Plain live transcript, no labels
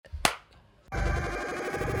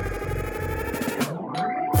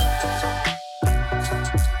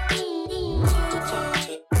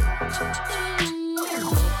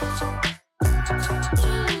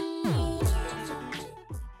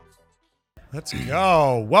Let's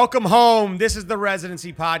go. Welcome home. This is the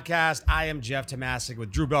Residency Podcast. I am Jeff Tomasic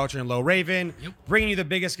with Drew Belcher and Lo Raven, bringing you the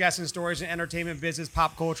biggest guests and stories in entertainment, business,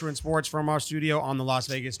 pop culture, and sports from our studio on the Las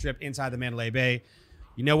Vegas Strip inside the Mandalay Bay.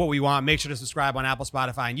 You know what we want. Make sure to subscribe on Apple,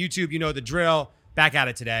 Spotify, and YouTube. You know the drill. Back at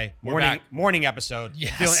it today. Morning episode.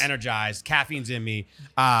 Yes. Feeling energized. Caffeine's in me.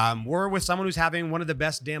 We're with someone who's having one of the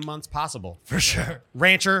best damn months possible. For sure.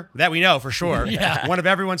 Rancher, that we know for sure. Yeah. One of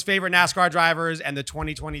everyone's favorite NASCAR drivers and the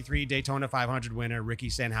 2023 Daytona 500 winner, Ricky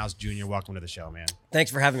Stenhouse Jr. Welcome to the show, man.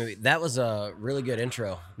 Thanks for having me. That was a really good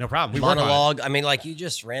intro. No problem. We Monologue. I mean, like you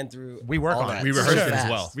just ran through. We work on it. We rehearsed it as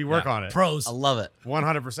well. We work on it. Pros. I love it.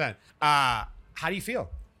 100%. How do you feel?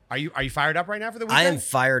 Are you fired up right now for the weekend? I am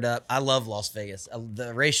fired up. I love Las Vegas.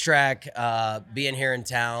 The racetrack, being here in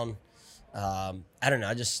town. I don't know.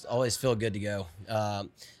 I just always feel good to go.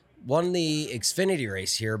 Won the Xfinity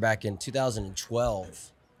race here back in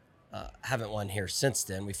 2012. Haven't won here since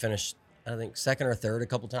then. We finished, I think, second or third a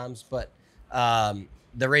couple times. But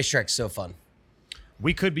the racetrack's so fun.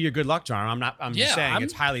 We could be a good luck charm. I'm just saying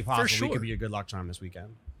it's highly possible sure. we could be a good luck charm this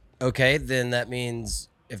weekend. Okay, then that means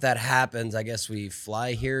if that happens, I guess we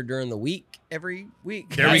fly here during the week every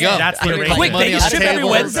week. There we go. That's the arrangement. Quick Vegas trip every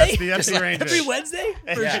Wednesday? That's the arrangement. Every Wednesday?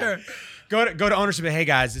 For sure. Go to ownership. Hey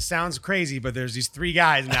guys, this sounds crazy, but there's these three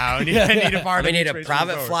guys now, and you need a part. We need a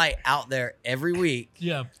private flight out there every week.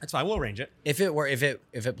 Yeah. That's fine. We'll arrange it. If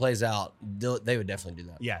it plays out, they would definitely do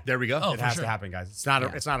that. Yeah, There we go. Oh, it for has sure. to happen, guys. It's not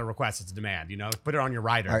a request. It's a demand. You know, put it on your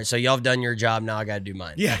rider. All right, so y'all have done your job. Now I got to do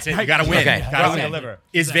mine. Yeah, that's it. You gotta win. Okay. Gotta Okay. deliver.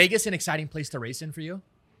 Is Vegas an exciting place to race in for you?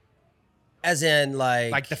 As in,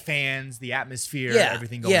 Like the fans, the atmosphere, yeah,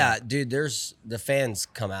 everything going yeah, on? dude. There's the fans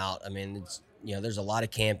come out. I mean, it's there's a lot of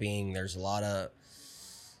camping. There's a lot of,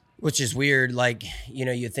 which is weird. Like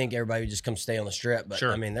you think everybody would just come stay on the strip, but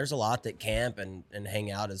Sure. I mean, there's a lot that camp and hang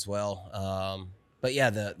out as well. But yeah,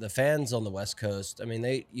 the fans on the West Coast. I mean,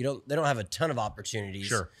 they don't have a ton of opportunities.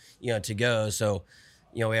 Sure. To go. So,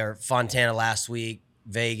 we were Fontana last week,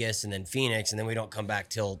 Vegas, and then Phoenix, and then we don't come back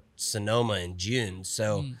till Sonoma in June.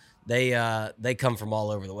 So. They come from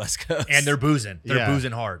all over the West Coast. And they're boozing. They're Yeah.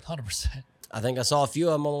 boozing hard. 100%. I think I saw a few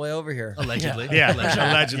of them on the way over here. Allegedly. Yeah, Allegedly.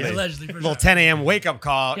 allegedly. Yeah, allegedly, for Little sure. 10 a.m. wake up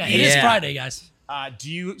call. Yeah, it is Yeah. Friday, guys.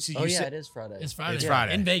 Do you? So Oh you yeah, said it is Friday. It's Friday. it's Yeah.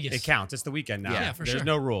 Friday In Vegas. It counts. It's the weekend now. Yeah, for There's sure.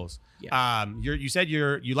 no rules. You said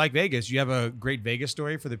you like Vegas. You have a great Vegas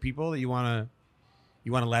story for the people that you wanna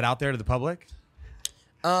let out there to the public.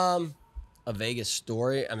 A Vegas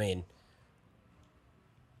story. I mean,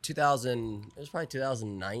 it was probably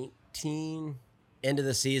 2019, end of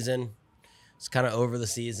the season. It's kind of over the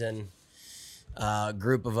season. A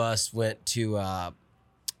group of us went to a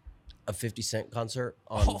 50 Cent concert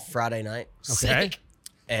on Friday night. Okay. Sick.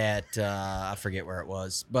 At I forget where it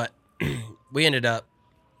was, but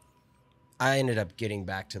I ended up getting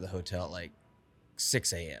back to the hotel at like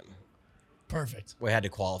 6 a.m. Perfect. We had to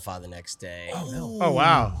qualify the next day. Oh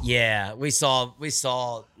wow. Yeah, we saw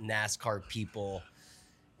NASCAR people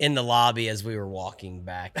in the lobby as we were walking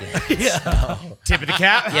back. Yeah. Tip of the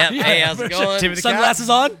cap. Yep. Yeah, Hey, how's for it sure. going? Tip of the cap. Sunglasses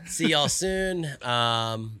on? See y'all soon.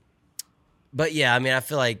 But yeah, I mean, I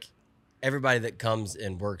feel like everybody that comes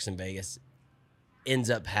and works in Vegas ends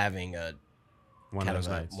up having One of those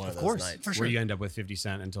nights. One of those course. nights. For sure. Where you end up with 50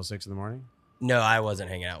 Cent until 6 in the morning. No, I wasn't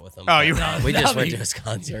hanging out with him. Oh, you- No, We just that'd went be- to his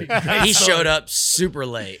concert. Great He story. showed up super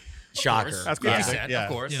late. Shocker. That's good. Yeah. Yeah.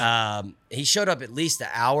 Of course. Yeah. He showed up at least an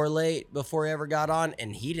hour late before he ever got on,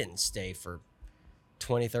 and he didn't stay for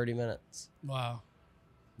 20, 30 minutes. Wow.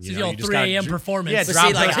 You So know, your you just 3 gotta a.m. dr- performance. Yeah, But drop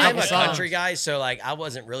see, like those I'm couple a songs. country guy, so like I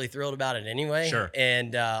wasn't really thrilled about it anyway. Sure.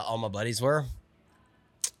 And all my buddies were,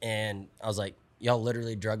 and I was like, "Y'all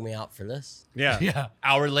literally drug me out for this." Yeah. Yeah.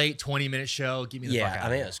 Hour late, 20-minute show. Give me the fuck Yeah, out I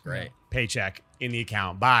mean of it was great. Paycheck in the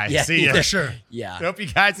account. Bye. Yeah. See ya. For sure. Yeah, Hope you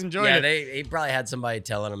guys enjoyed yeah. it. He probably had somebody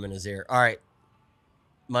telling him in his ear, "All right,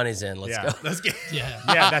 money's in. Let's Yeah. go." Let's get Yeah.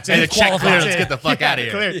 Yeah, that's And it. the check Qualified. clear. Let's get the fuck Yeah, out of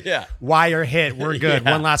here. clear. Yeah. Wire hit. We're good.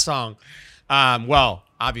 Yeah. One last song. Well,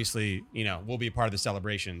 obviously, we'll be a part of the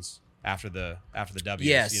celebrations after the W's.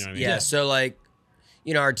 Yes. You know what I mean? Yeah. So like,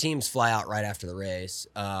 our teams fly out right after the race.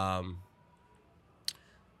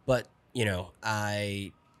 But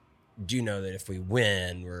I do know that if we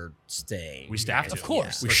win, we're staying. We staffed Yeah. it. Of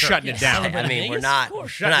course. We're For sure. shutting Yeah. it down. Celebrate I mean, we're Vegas? not Of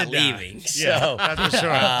course. we're not Shutting it down. leaving. Yeah, So that's for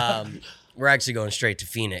sure. we're actually going straight to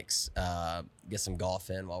Phoenix. Get some golf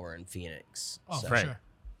in while we're in Phoenix. Oh, So- for Right. sure.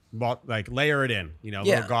 Well, like layer it in. Yeah.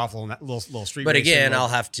 Little golf, little street. But racing, again, little- I'll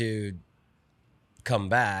have to come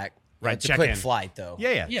back. Right, It's a check quick in. flight though.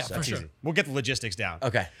 Yeah. Yeah, So for it's sure. easy. We'll get the logistics down.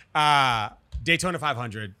 Okay. Daytona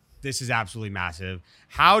 500. This is absolutely massive.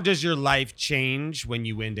 How does your life change when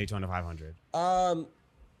you win Daytona 500?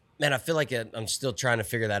 Man, I feel like I'm still trying to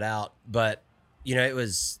figure that out. But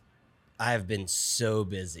I have been so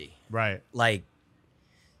busy. Right. Like,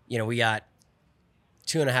 we got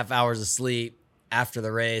 2.5 hours of sleep after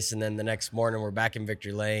the race, and then the next morning we're back in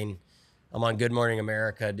Victory Lane. I'm on Good Morning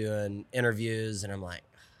America doing interviews, and I'm like,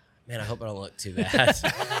 man, I hope I don't look too bad.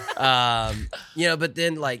 But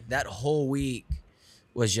then like that whole week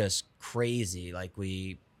was just crazy. Like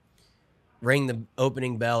we rang the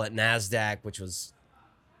opening bell at NASDAQ, which was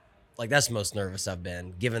like, that's the most nervous I've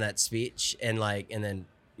been, giving that speech and then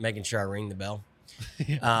making sure I ring the bell.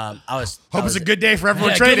 I was It's a good day for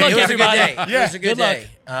everyone Yeah, trading. good It luck, was a good day. everybody. It was a good Good luck. day.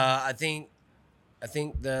 I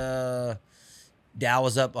think the Dow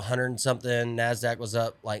was up 100 and something. NASDAQ was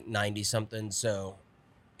up like 90 something. So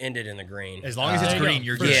ended in the green. As long as it's There you green, go.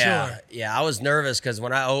 you're For good. yeah, sure. yeah. I was nervous because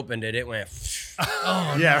when I opened it, it went.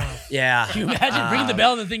 Oh, Yeah. no. Yeah. Can you imagine ringing the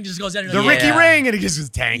bell and the thing just goes out? The Yeah. Ricky ring, and it just was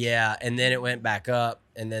tank. Yeah, and then it went back up,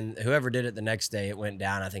 and then whoever did it the next day, it went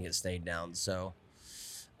down. I think it stayed down. So,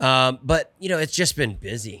 but it's just been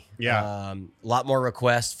busy. Yeah. A lot more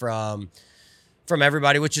requests from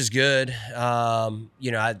everybody, which is good.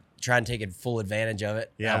 I try and take full advantage of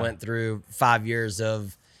it. Yeah. I went through 5 years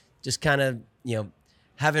of just kind of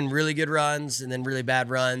having really good runs and then really bad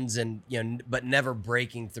runs, and but never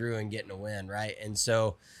breaking through and getting a win, right? And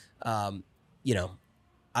so, I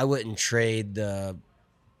wouldn't trade I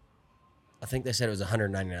think they said it was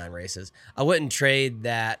 199 races. I wouldn't trade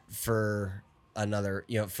that for another,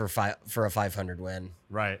 for a 500 win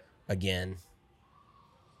Right. again.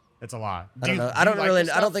 It's a lot. I don't know.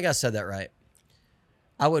 I don't think I said that right.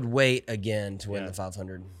 I would wait again to win Yeah. the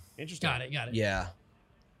 500. Interesting. Got it. Yeah.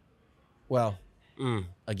 Well,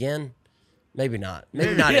 again, maybe not.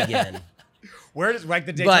 Maybe not again. Where does like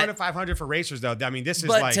the Daytona 500 for racers though? I mean, this is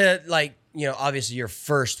But like obviously your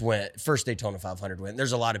first Daytona 500 win.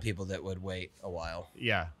 There's a lot of people that would wait a while.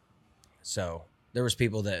 yeah. So there was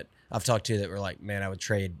people that I've talked to that were like, man, I would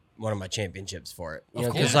trade one of my championships for it. Of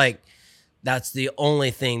Because course. like that's the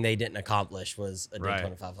only thing they didn't accomplish was a Right.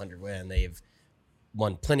 Daytona 500 win. They've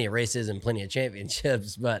won plenty of races and plenty of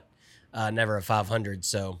championships, but never a 500.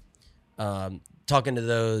 So talking to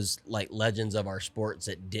those like legends of our sports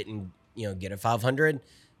that didn't get a 500,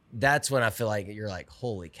 that's when I feel like you're like,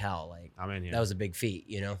 holy cow, like I'm in here. that was a big feat,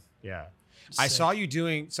 Yeah. I Sick. saw you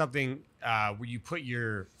doing something where you put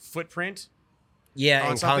your footprint Yeah,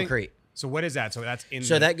 on in something. concrete. So what is that? So that's in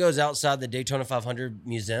So that goes outside the Daytona 500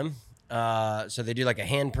 museum. So they do like a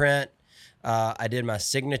handprint. I did my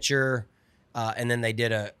signature, and then they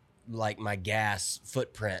did my gas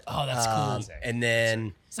footprint. Oh, that's cool. And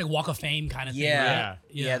then It's like Walk of Fame kind of thing. yeah, Right?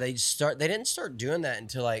 yeah, they didn't start doing that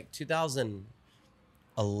until like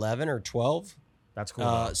 2011 or 12. That's cool.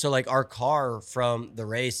 though. So like our car from the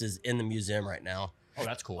race is in the museum right now. Oh,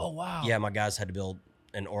 that's cool. Oh, wow. Yeah, my guys had to build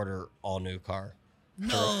and order all new car.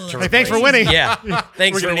 No. Hey, thanks for winning. Yeah,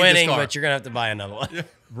 thanks We're for gonna need this winning, car. but you're gonna have to buy another one.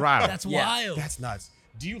 Wow. That's Yeah. wild. That's nuts.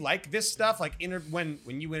 Do you like this stuff? Like when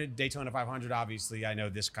you win a Daytona 500, obviously, I know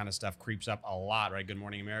this kind of stuff creeps up a lot, right? Good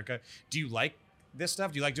Morning America. Do you like this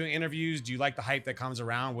stuff? Do you like doing interviews? Do you like the hype that comes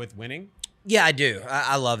around with winning? Yeah, I do.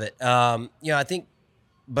 I love it. I think,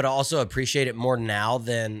 but I also appreciate it more now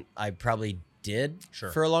than I probably did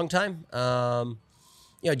for a long time.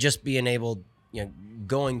 Just being able,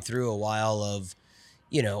 going through a while of,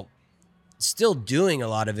 still doing a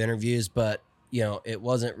lot of interviews, but it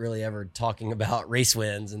wasn't really ever talking about race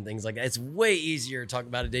wins and things like that. It's way easier to talk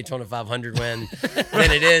about a Daytona 500 win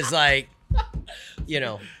than it is like,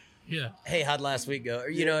 Yeah. hey, how'd last week go? Or,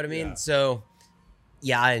 you know what I mean? Yeah. So,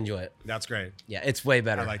 yeah, I enjoy it. That's great. Yeah, it's way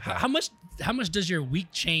better. I like that. How much does your week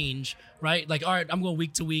change, right? Like, all right, I'm going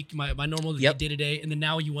week to week, my normal Yep. day to day, and then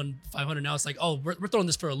now you won 500. Now it's like, oh, we're throwing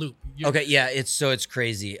this for a loop. Okay, yeah, it's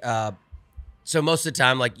crazy. So most of the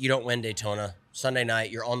time, like you don't win Daytona. Sunday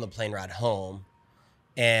night, you're on the plane ride home,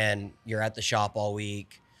 and you're at the shop all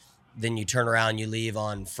week. Then you turn around, you leave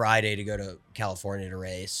on Friday to go to California to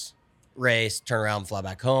race, turn around, fly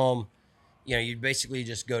back home. You basically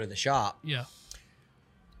just go to the shop. Yeah.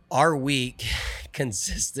 Our week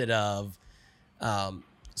consisted of,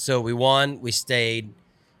 so we won, we stayed,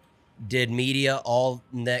 did media all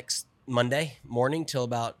next Monday morning till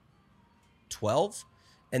about 12.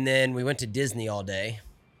 And then we went to Disney all day,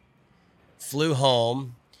 flew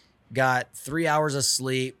home, got 3 hours of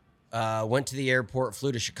sleep, went to the airport,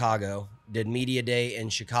 flew to Chicago, did media day in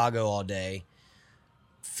Chicago all day,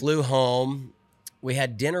 flew home. We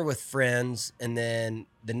had dinner with friends, and then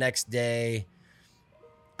the next day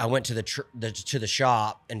I went to the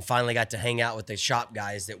shop and finally got to hang out with the shop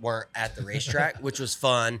guys that weren't at the racetrack, which was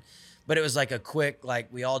fun. But it was like a quick,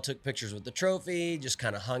 like we all took pictures with the trophy, just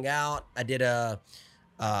kind of hung out. I did a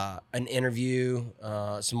an interview,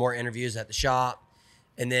 some more interviews at the shop.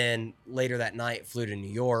 And then later that night, flew to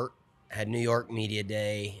New York, had New York Media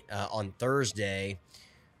Day on Thursday,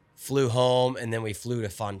 flew home, and then we flew to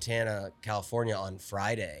Fontana, California on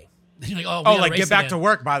Friday. You're like, oh, Oh, like get back to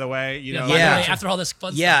work, by the way. You know, by the Yeah. way, after all this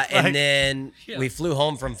fun Yeah, stuff. and then Yeah. we flew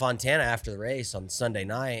home from Fontana after the race on Sunday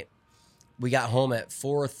night. We got home at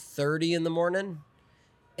 4:30 in the morning,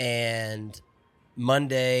 and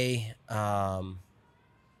Monday,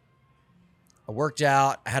 I worked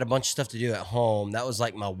out. I had a bunch of stuff to do at home. That was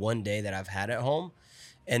like my one day that I've had at home.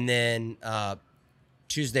 And then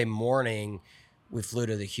Tuesday morning, we flew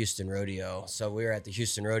to the Houston Rodeo. So we were at the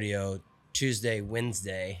Houston Rodeo Tuesday,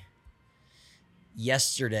 Wednesday.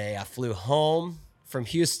 Yesterday, I flew home from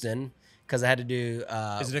Houston because I had to do.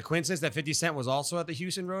 Is it a coincidence that 50 Cent was also at the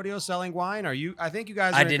Houston Rodeo selling wine? Are you? I think you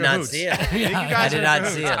guys. Are I in did not cahoots. see it. I think you Yeah, guys I did are in not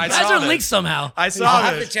cahoots. see it. I You guys saw are this. linked somehow. I saw I'll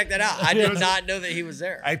have this. to check that out. I did not know that he was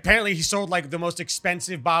there. Apparently, he sold like the most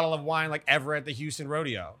expensive bottle of wine like ever at the Houston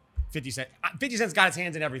Rodeo. 50 Cent. 50 Cent's got his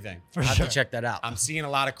hands in everything. For I'll have sure. to check that out. I'm seeing a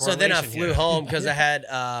lot of So correlation. then I flew here. home because I had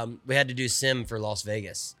we had to do sim for Las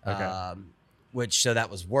Vegas, Okay. so that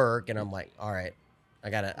was work, and I'm like, all right, I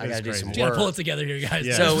gotta do crazy. some You gotta pull it work. together here, guys.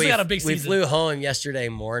 Yeah. So we we got a big we season. flew home yesterday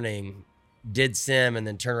morning, did sim, and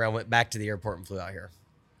then turned around, went back to the airport, and flew out here.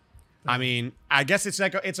 I mean, I guess it's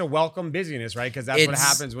like it's a welcome busyness, right? Because that's what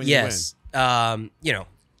happens when you win. You know,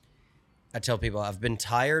 I tell people I've been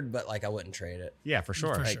tired, but like I wouldn't trade it. Yeah, for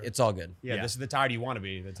sure. For Like sure. Like, it's all good. yeah, this is the tired you want to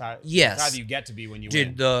be. The tired, Yes. the tired you get to be when you Dude,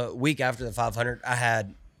 win. the week after the 500, I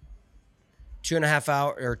had 2.5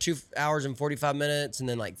 hours or 2 hours and 45 minutes, and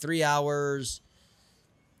then like 3 hours,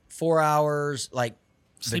 4 hours. Like,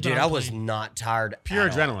 but Sleeping dude, on I a was plane. not tired. Pure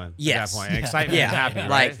at all. adrenaline Yes. at that point. Excitement Yeah, and happy, right?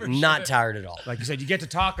 like For not sure. tired at all. Like you said, you get to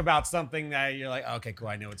talk about something that you're like, okay, cool,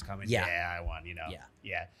 I know it's coming. Yeah. Yeah, I won, you know.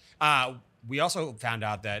 Yeah. Yeah. We also found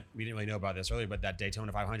out that we didn't really know about this earlier, but that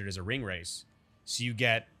Daytona 500 is a ring race. So you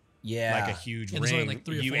get Yeah, like a huge Yeah, there's only ring, like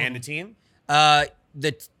 3 or you 4 and the of team.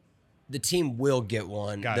 The team will get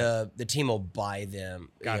one. Got it. The team will buy them.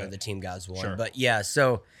 Got You know, it. the team guys one. Sure. But yeah,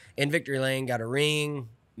 so in Victory Lane, got a ring,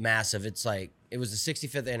 massive. It's like it was the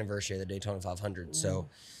 65th anniversary of the Daytona 500. So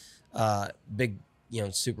big, you know,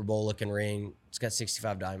 Super Bowl looking ring. It's got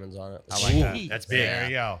 65 diamonds on it. I like that. Sweet. That's big. Yeah. There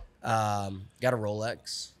you go. Got a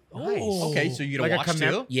Rolex. Oh. Okay, so you get a Like a watch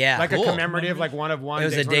commem- too? Yeah, Like cool. a commemorative, like one of one. it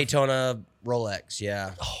was a Daytona Rolex.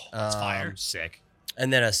 Yeah, That's fire. Sick.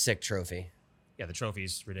 and then a sick trophy Yeah, the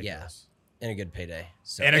trophy's ridiculous. and a good payday.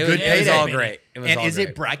 So And a it good was, It was payday. all great. It was And all is great.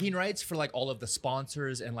 it bragging rights for like all of the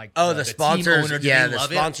sponsors and like Oh, the team sponsors, owner? Do yeah, they the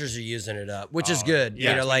love it? sponsors are using it up, which is Oh, good. yeah, You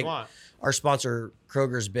know, that's what like you want. our sponsor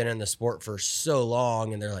Kroger's been in the sport for so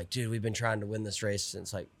long, and they're like, dude, we've been trying to win this race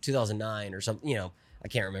since like 2009 or something. You know, I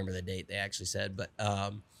can't remember the date they actually said, but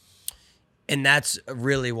and that's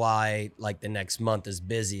really why like the next month is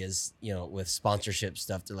busy, is you know, with sponsorship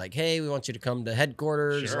stuff. They're like, hey, we want you to come to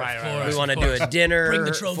headquarters. Sure, right, right, We right. want to Of do course. a dinner Bring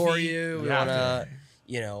the trophy. for you. We You have want to,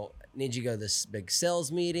 you know, need you to go to this big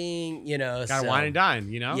sales meeting. You know, Got to so, wine and dine,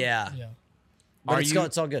 you know? Yeah, Yeah. but Are it's, you-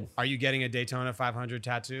 it's all good. Are you getting a Daytona 500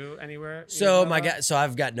 tattoo anywhere? So You know about? so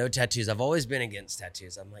I've got no tattoos. I've always been against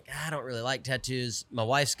tattoos. I'm like, I don't really like tattoos. My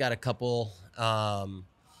wife's got a couple.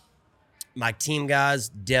 My team guys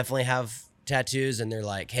definitely have tattoos, and they're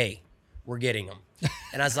like, hey, we're getting them.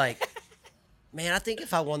 And I was like, man, I think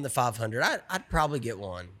if I won the 500, I'd probably get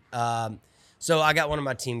one. So I got one of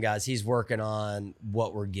my team guys. He's working on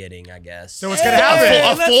what we're getting, I guess. So what's gonna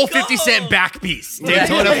happen? A full let's go. 50 cent back piece.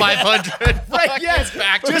 Daytona 500. Right, yes,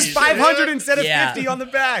 back just piece. 500 instead of Yeah. 50 on the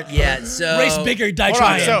back. Yeah, so Race bigger, die Hold on,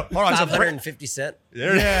 trying. so hold on. So, 550 cent.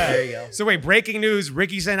 yeah. There you go. So wait, breaking news: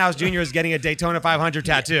 Ricky Stenhouse Jr. is getting a Daytona 500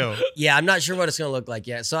 tattoo. Yeah, I'm not sure what it's gonna look like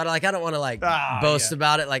yet. So I don't want to boast yeah.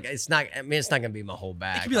 about it. Like it's not. I mean, it's not gonna be my whole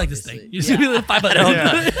back. It could be like this obviously. thing. You just be like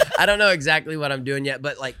 500. I don't know exactly what I'm doing yet,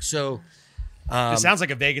 but like so. It sounds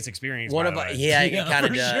like a Vegas experience. One by of the our, way. yeah, it Yeah, kind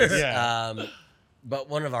of for does. sure. Yeah. But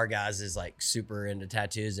one of our guys is like super into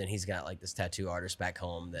tattoos, and he's got like this tattoo artist back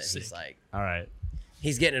home that he's Sick. like, All right.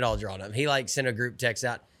 he's getting it all drawn up. He like sent a group text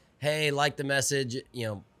out, hey, like the message, you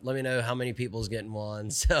know, let me know how many people's getting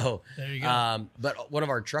one. So There you go. But one of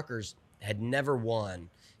our truckers had never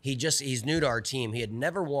won. He's new to our team. He had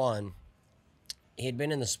never won. He had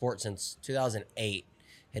been in the sport since 2008.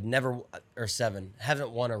 Had never, or 7,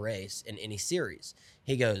 haven't won a race in any series.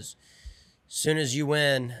 He goes, soon as you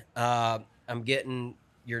win, I'm getting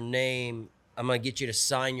your name. I'm going to get you to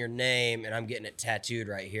sign your name, and I'm getting it tattooed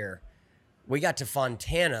right here. We got to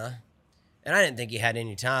Fontana, and I didn't think he had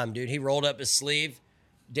any time, dude. He rolled up his sleeve,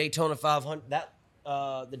 Daytona 500,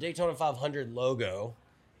 the Daytona 500 logo,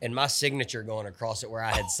 and my signature going across it where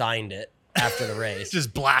I had signed it. after the race.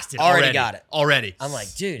 Just blasted. Already got it. Already. I'm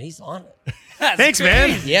like, dude, he's on it. Thanks,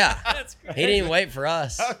 man. Yeah. That's He didn't even wait for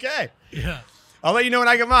us. Okay. Yeah. I'll let you know when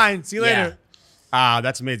I get mine. See you Yeah. later.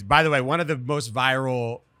 That's amazing. By the way, one of the most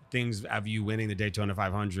viral things of you winning the Daytona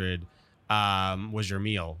 500 was your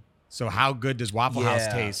meal. So how good does Waffle House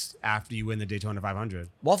Yeah. taste after you win the Daytona 500?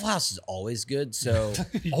 Waffle House is always good. So, For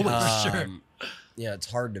sure. yeah, it's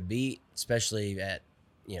hard to beat, especially at,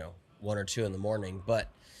 1 or 2 in the morning. But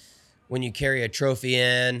when you carry a trophy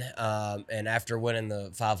in, and after winning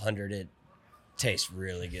the 500, it tastes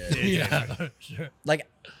really good. Yeah. Sure. Like,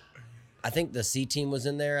 I think the C team was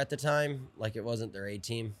in there at the time. Like, it wasn't their A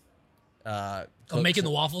team. Making the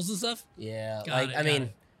waffles and stuff. Yeah. Got it, got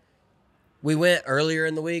it. We went earlier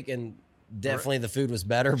in the week and definitely the food was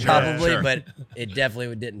better, probably, sure. but it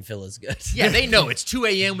definitely didn't feel as good. Yeah, they know it's 2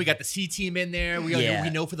 a.m. We got the C team in there. We Yeah.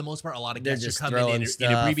 know for the most part a lot of They're guests just are coming throwing in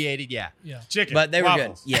stuff. abbreviated. Yeah. Yeah. Chicken. But they were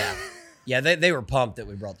waffles. good. Yeah. Yeah, they were pumped that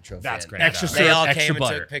we brought the trophy That's in. great. Extra They They syrup, all extra came and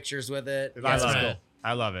butter. took pictures with it. I Yeah, love right. it.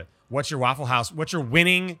 I love it. What's your Waffle House? What's your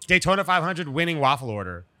winning Daytona 500 winning waffle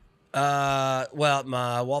order? Well,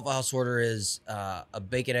 my Waffle House order is a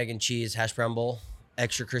bacon, egg, and cheese hash brown bowl,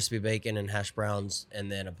 extra crispy bacon and hash browns,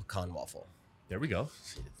 and then a pecan waffle. There we go.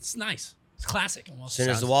 It's nice. It's classic. As soon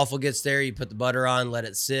as the waffle gets there, you put the butter on, let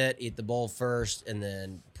it sit, eat the bowl first, and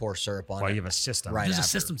then pour syrup on Well, it. you have a system. Right. There's a after.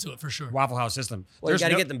 system to it for sure. Waffle House system. Well, you There's got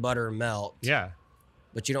to no- get the butter to melt, Yeah.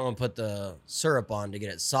 but you don't want to put the syrup on to get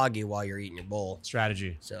it soggy while you're eating your bowl.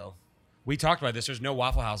 Strategy. So, We talked about this. There's no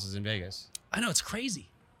Waffle Houses in Vegas. I know it's crazy.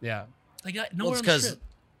 Yeah. Like well, nowhere it's on the because, strip.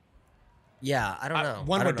 yeah, I don't know.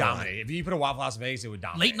 One I would don't know why. dominate. If you put a Waffle House in Vegas, it would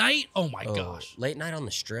dominate. Late night. Oh my Oh, gosh. late night on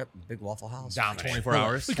the strip, big Waffle House. Dominate. 24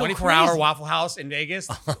 hours. We go 24-hour crazy. Waffle House in Vegas.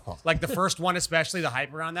 Like the first one, especially the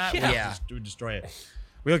hype around that. Yeah. Would destroy it.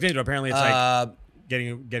 We looked into it. Apparently, it's like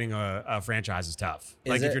getting a franchise is tough. Is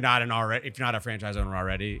Like if it? you're not a franchise owner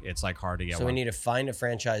already, it's like hard to get So we one. need to find a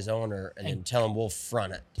franchise owner and then tell them we'll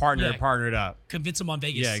front it. partner Yeah. it up. Convince them on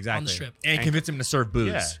Vegas. Yeah, exactly. On the strip. And convince them to serve booze.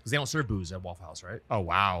 Yeah. Because they don't serve booze at Waffle House, right? Oh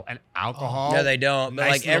wow, and alcohol. No, they don't. But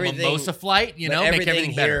Nice like little everything, mimosa flight, but make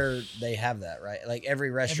everything better. here they have that, right? Like every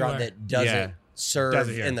restaurant Everywhere. that doesn't Yeah. serve Does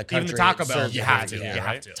it here. in the Even the country, Taco it Bell, serves you it have here. to. Yeah. You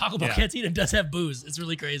have to. Taco Bell Yeah. Cantina does have booze. It's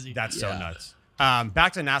really crazy. That's so Yeah. nuts.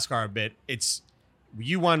 Back to NASCAR a bit.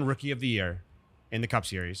 You won Rookie of the Year in the Cup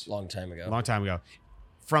Series Long time ago. a long time ago.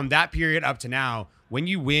 From that period up to now, when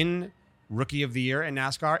you win Rookie of the Year in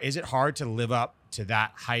NASCAR, is it hard to live up to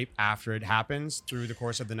that hype after it happens through the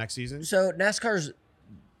course of the next season? So NASCAR's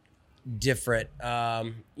different.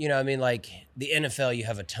 Like the NFL, you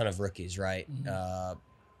have a ton of rookies, right? I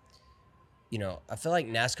feel like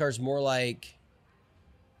NASCAR's more like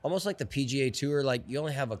almost like the PGA Tour. Like you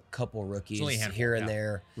only have a couple rookies only a handful, here and yeah.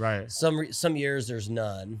 there. Right. Some years there's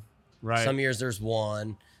none. Right. Some years there's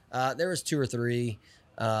one. There was 2 or 3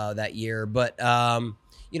 that year, but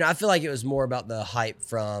I feel like it was more about the hype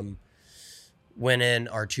from winning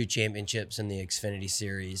our 2 championships in the Xfinity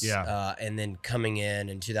Series, and then coming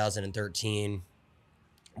in 2013,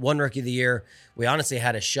 one Rookie of the Year. We honestly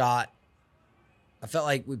had a shot. I felt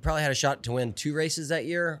like we probably had a shot to win 2 races that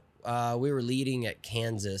year. We were leading at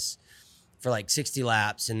Kansas for like 60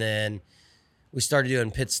 laps, and then we started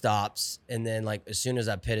doing pit stops, and then like as soon as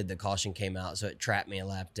I pitted, the caution came out, so it trapped me a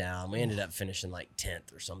lap down. We ended up finishing like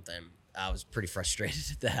 10th or something. I was pretty frustrated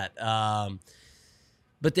at that.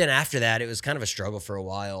 But then after that, it was kind of a struggle for a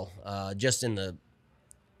while, just in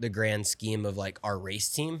the grand scheme of like our race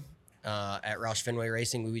team at Roush Fenway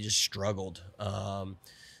Racing. We just struggled.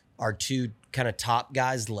 Our 2 kind of top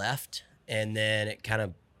guys left, and then it kind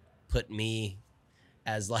of put me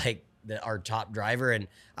as like our top driver, and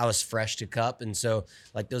I was fresh to Cup, and so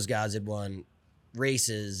like those guys had won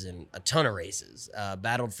races and a ton of races,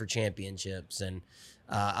 battled for championships, and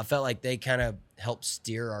I felt like they kind of helped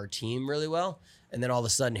steer our team really well. And then all of a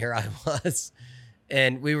sudden here I was,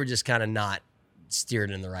 and we were just kind of not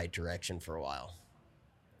steered in the right direction for a while.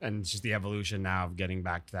 And it's just the evolution now of getting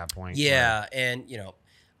back to that point. Yeah, and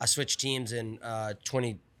I switched teams in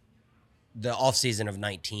the off season of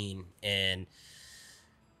 19, and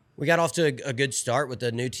we got off to a good start with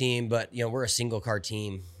the new team, but we're a single car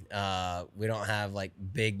team. We don't have like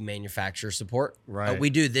big manufacturer support. Right. We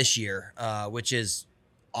do this year, which is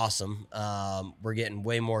awesome. We're getting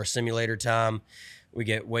way more simulator time. We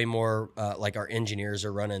get way more like our engineers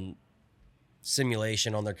are running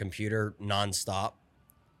simulation on their computer nonstop.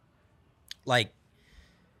 Like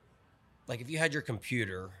if you had your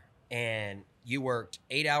computer and you worked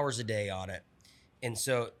 8 hours a day on it, and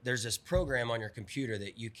so there's this program on your computer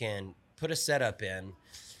that you can put a setup in,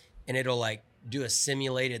 and it'll like do a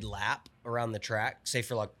simulated lap around the track, say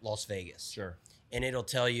for like Las Vegas. Sure. And it'll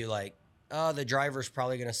tell you like, the driver's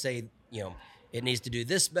probably going to say, it needs to do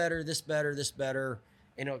this better, this better, this better.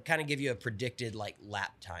 And it'll kind of give you a predicted like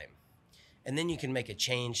lap time. And then you can make a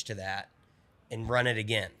change to that and run it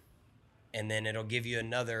again. And then it'll give you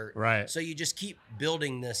another. Right. So you just keep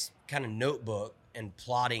building this kind of notebook and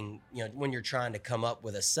plotting, when you're trying to come up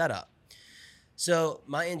with a setup. So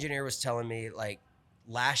my engineer was telling me, like,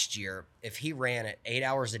 last year, if he ran it 8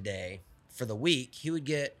 hours a day for the week, he would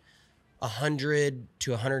get 100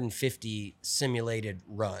 to 150 simulated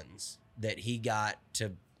runs that he got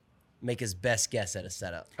to make his best guess at a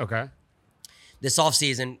setup. Okay. This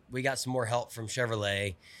offseason, we got some more help from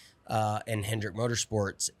Chevrolet and Hendrick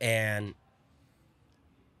Motorsports. And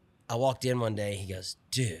I walked in one day, he goes,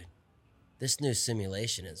 dude, this new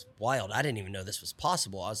simulation is wild. I didn't even know this was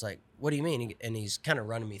possible. I was like, what do you mean? And he's kind of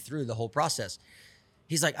running me through the whole process.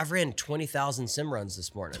 He's like, I've ran 20,000 sim runs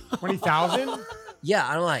this morning. 20,000? Yeah,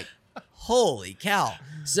 I'm like, holy cow.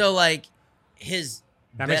 So, like, his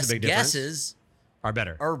That makes a best big difference. guesses Are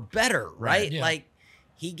better. are better, right? Yeah. Like,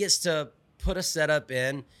 he gets to put a setup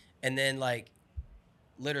in, and then, like,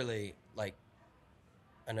 literally, like,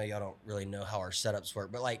 I know y'all don't really know how our setups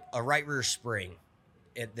work, but like a right rear spring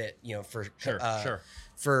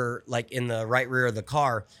for like in the right rear of the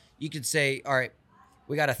car, you could say, all right,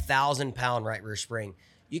 we got 1,000-pound right rear spring.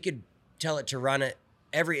 You could tell it to run it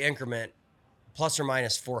every increment plus or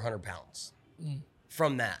minus 400 pounds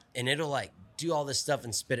from that. And it'll like do all this stuff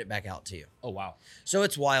and spit it back out to you. Oh, wow. So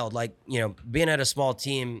it's wild. Like, being at a small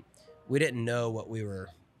team, we didn't know what we were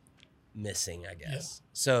missing, I guess.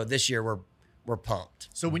 So this year we're pumped.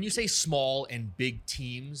 So when you say small and big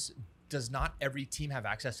teams, does not every team have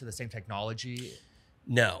access to the same technology?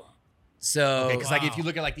 No. So Because like if you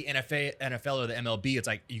look at like the NFL or the MLB, it's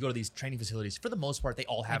like you go to these training facilities. For the most part, they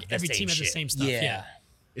all have the Every same team has shit. the same stuff. Yeah.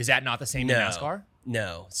 Is that not the same No. in NASCAR?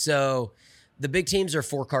 No. So the big teams are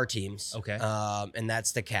 4-car teams. Okay. And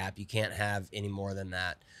that's the cap. You can't have any more than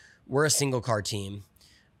that. We're a single car team.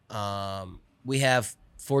 We have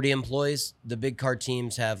 40 employees. The big car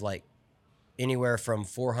teams have like anywhere from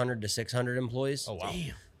 400 to 600 employees. Oh, wow.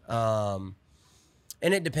 Damn.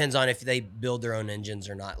 And it depends on if they build their own engines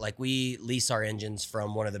or not. Like, we lease our engines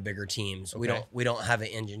from one of the bigger teams. Okay. We don't have an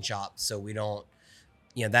engine shop, so we don't,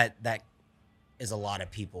 that is a lot of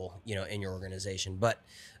people, in your organization. But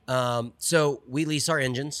so we lease our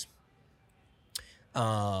engines.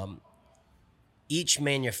 Each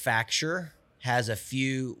manufacturer has a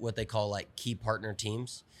few what they call like key partner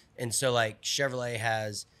teams. And so like Chevrolet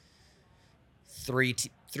has three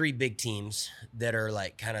big teams that are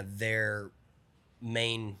like kind of their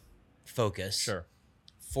main focus. Sure.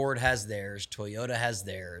 Ford has theirs, Toyota has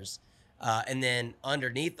theirs. And then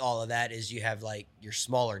underneath all of that is you have like your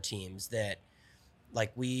smaller teams that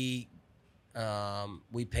like we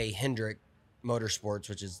pay Hendrick Motorsports,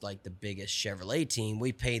 which is like the biggest Chevrolet team.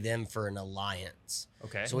 We pay them for an alliance.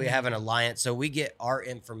 Okay. So we have an alliance. So we get our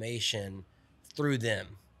information through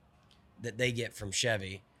them that they get from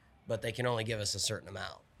Chevy, but they can only give us a certain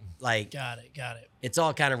amount. Like, Got it. it's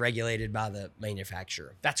all kind of regulated by the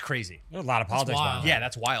manufacturer. That's crazy. There's a lot of politics wild. behind that. Yeah,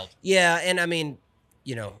 that's wild. Yeah, and I mean,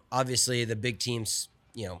 obviously the big teams,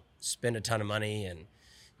 spend a ton of money and,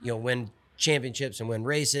 win championships and win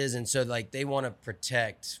races. And so, like, they want to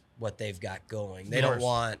protect what they've got going. They don't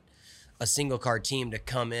want a single car team to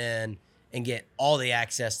come in and get all the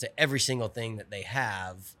access to every single thing that they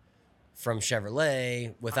have from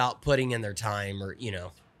Chevrolet without putting in their time or,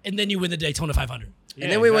 And then you win the Daytona 500. Yeah,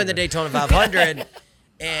 and then we win the exactly. Daytona 500.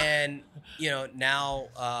 And, now,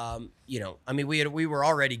 I mean, we were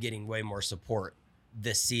already getting way more support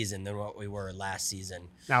this season than what we were last season.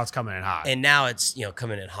 Now it's coming in hot. And now it's,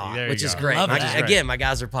 coming in hot, There you which is go. great. Love that. Again, my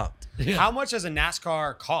guys are pumped. How much does a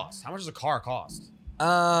NASCAR cost? How much does a car cost?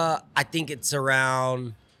 I think it's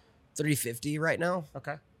around $350 right now.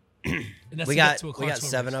 Okay. And that's We to get got to a car tour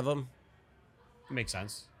 7 race. of them Makes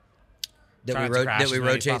sense. that Try we not to that crash we as many as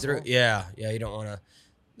rotate through. possible. Yeah, you don't want to.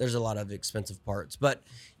 There's a lot of expensive parts, but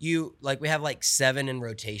we have like 7 in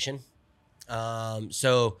rotation.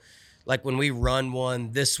 So like when we run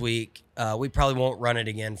one this week, we probably won't run it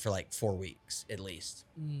again for like 4 weeks at least.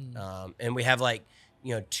 And we have like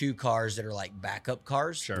 2 cars that are like backup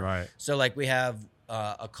cars. Sure. Right. So like we have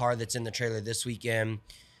a car that's in the trailer this weekend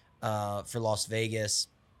for Las Vegas,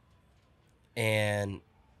 and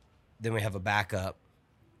then we have a backup.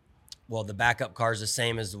 Well, the backup car is the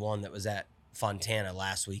same as the one that was at Fontana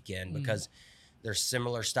last weekend because they're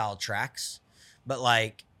similar style tracks, but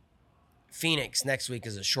like Phoenix next week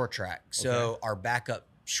is a short track. So our backup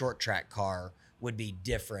short track car would be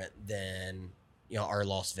different than, our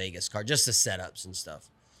Las Vegas car, just the setups and stuff.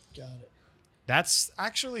 Got it. That's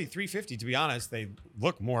actually $350. To be honest, they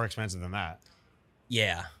look more expensive than that.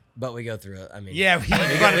 Yeah, but we go through it. I mean, Yeah, we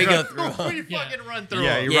go through We them. fucking run through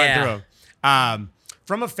Yeah, them. you run through them.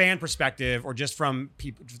 From a fan perspective, or just from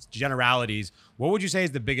people generalities, what would you say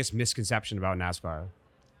is the biggest misconception about NASCAR?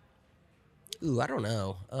 Ooh, I don't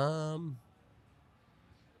know.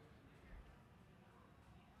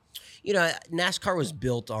 You know, NASCAR was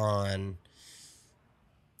built on,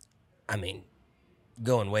 I mean,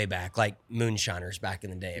 going way back, like moonshiners back in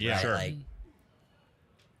the day, Yeah, right? sure. Like,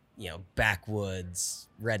 you know, backwoods,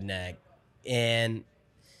 redneck, and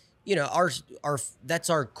you know, our that's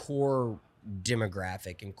our core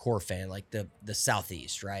demographic and core fan, like the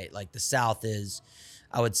Southeast, right? Like the South is,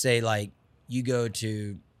 I would say, like you go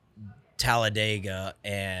to Talladega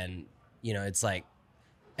and you know, it's like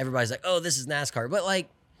everybody's like, oh, this is NASCAR, but like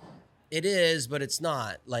it is, but it's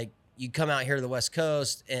not. Like you come out here to the West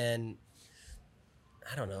Coast and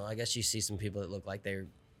I don't know, I guess you see some people that look like they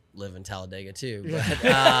live in Talladega too.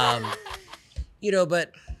 But you know,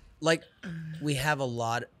 but like we have a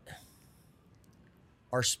lot,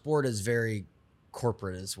 our sport is very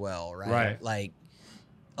corporate as well, right? Right. Like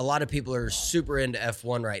a lot of people are super into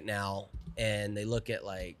F1 right now and they look at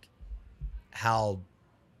like how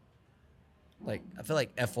like I feel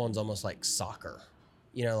like F1's almost like soccer.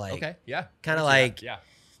 You know, like Okay. Yeah. kind of I can see like that. Yeah.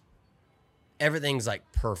 everything's like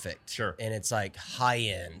perfect. Sure. And it's like high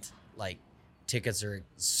end. Like tickets are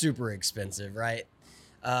super expensive, right?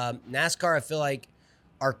 NASCAR, I feel like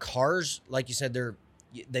our cars, like you said,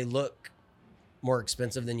 they look more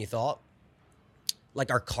expensive than you thought.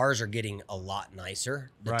 Like our cars are getting a lot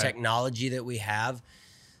nicer. The Right. technology that we have,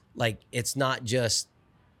 like it's not just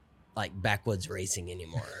like backwoods racing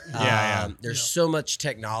anymore. Yeah. There's so much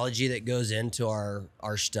technology that goes into our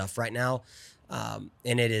stuff right now. And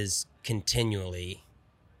it is continually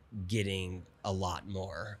getting a lot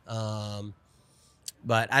more.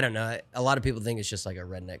 But I don't know. A lot of people think it's just like a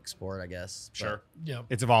redneck sport, I guess. But Sure. Yeah.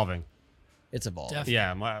 It's evolving. it's evolving. Definitely.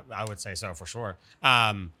 Yeah, I would say so for sure.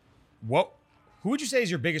 Who would you say is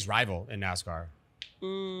your biggest rival in NASCAR?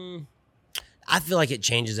 I feel like it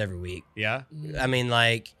changes every week. Yeah. I mean,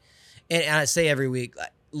 like, and I say every week,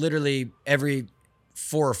 like, literally every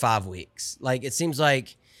 4 or 5 weeks. Like, it seems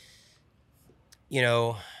like, you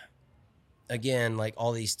know, again, like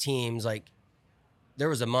all these teams, like, there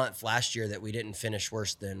was a month last year that we didn't finish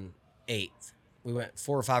worse than 8th. We went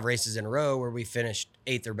 4 or 5 races in a row where we finished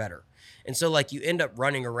 8th or better. And so, like, you end up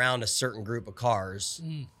running around a certain group of cars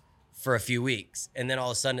for a few weeks. And then all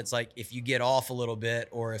of a sudden, it's like if you get off a little bit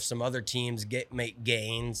or if some other teams make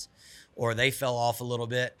gains or they fell off a little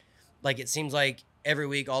bit, like it seems like every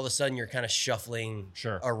week, all of a sudden, you're kind of shuffling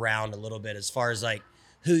Sure. around a little bit as far as like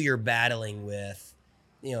who you're battling with,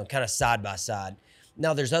 you know, kind of side by side.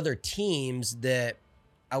 Now, there's other teams that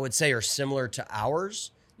I would say are similar to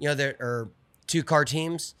ours, you know, that are 2-car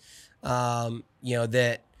teams, you know,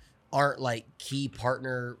 that aren't like key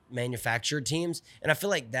partner manufactured teams. And I feel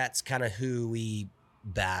like that's kind of who we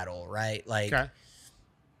battle, right? Like Okay.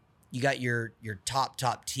 you got your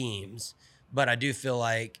top teams, but I do feel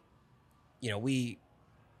like, you know, we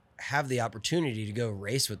have the opportunity to go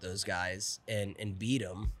race with those guys and beat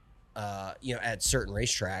them, you know, at certain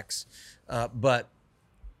racetracks. But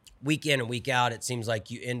week in and week out, it seems like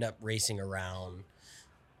you end up racing around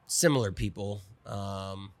similar people.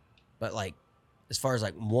 But like, as far as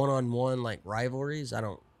like one-on-one like rivalries, I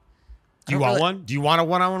don't. Do you don't want really- one? Do you want a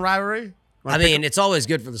one-on-one rivalry? I mean, it's always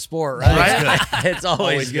good for the sport, right? It's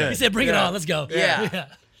always good. He said, "Bring it on, let's go." Yeah.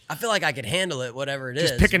 I feel like I could handle it, whatever it is.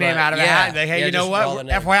 Just pick a name but out of a yeah, hat. Like, hey, yeah, you know just roll what?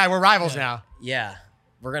 the name. FYI, we're rivals now. Yeah,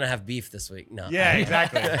 we're gonna have beef this week. No, Yeah,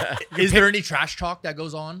 exactly. Is there any trash talk that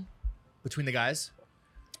goes on between the guys?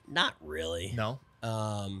 not really. No.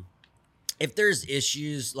 If there's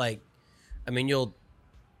issues, like, I mean, you'll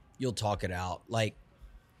talk it out. Like,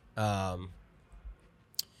 I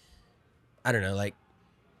don't know. Like,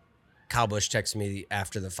 Kyle Busch texted me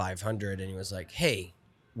after the 500, and he was like, "Hey,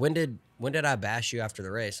 when did I bash you after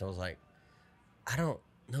the race?" I was like, "I don't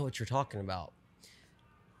know what you're talking about."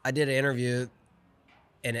 I did an interview,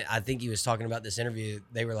 and I think he was talking about this interview.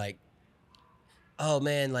 They were like, "Oh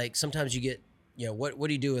man, like sometimes you get, you know, what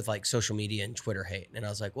do you do with like social media and Twitter hate?" And I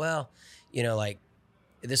was like, "Well, you know, like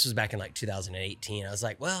this was back in like 2018. I was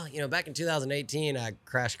like, well, you know, back in 2018, I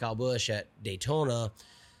crashed Kyle Busch at Daytona,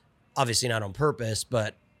 obviously not on purpose,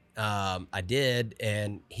 but I did,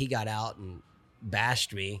 and he got out and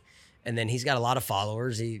bashed me, and then he's got a lot of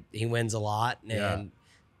followers. He wins a lot, and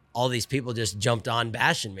all these people just jumped on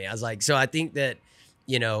bashing me. I was like, so I think that,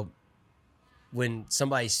 you know, when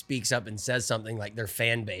somebody speaks up and says something, like their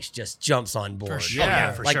fan base just jumps on board. For sure.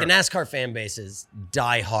 Yeah, for Like sure. the NASCAR fan base is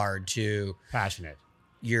die hard to Passionate.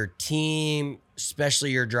 your team,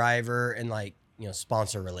 especially your driver, and like,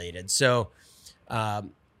 sponsor related. So I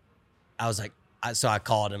was like, I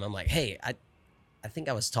called him. I'm like, hey, I think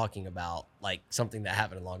I was talking about like something that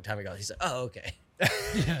happened a long time ago. He said, oh, okay.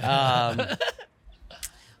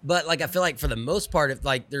 But like, I feel like for the most part, if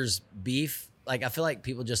like there's beef, like I feel like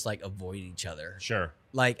people just like avoid each other. Sure.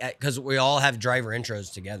 Like, because we all have driver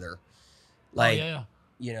intros together. Like,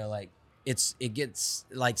 like it gets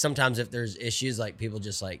like sometimes if there's issues, like people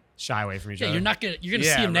just like Shy away from each other. You're gonna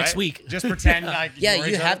see him next right? week. Just pretend like yeah, ignore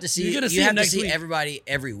you each have other. to see You're gonna you see have him to next see week. everybody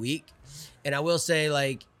every week. And I will say,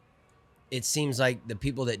 like, it seems like the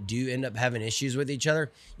people that do end up having issues with each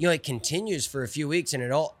other, it continues for a few weeks, and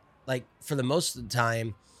it all, like, for the most of the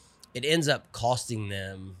time, it ends up costing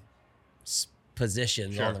them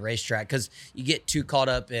positions Sure. on the racetrack because you get too caught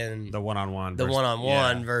up in The one-on-one. the versus-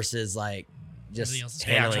 one-on-one yeah. versus like Everything else just is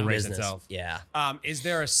handling actual race business. itself. Yeah, Is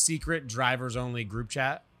there a secret drivers only group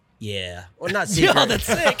chat? yeah. Well, not secret. Yo, that's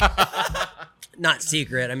sick. Not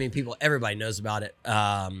secret. I mean, everybody knows about it.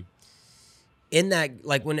 In that,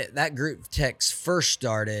 like when that group text first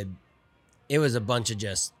started, it was a bunch of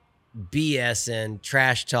just BS and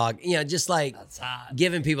trash talk. Just like That's hot.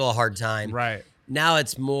 giving people a hard time. Right. Now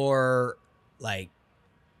it's more like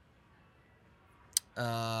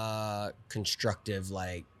constructive.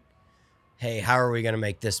 Like, hey, how are we going to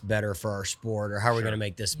make this better for our sport, or how are we Sure. going to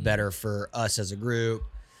make this better for us as a group?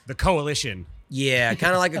 The coalition. Yeah,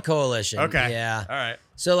 kind of like a coalition. Okay. Yeah. All right.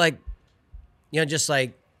 So like, just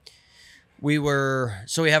like we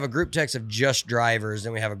have a group text of just drivers,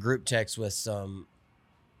 and we have a group text with some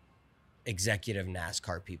executive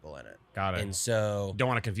NASCAR people in it. Got it. And so Don't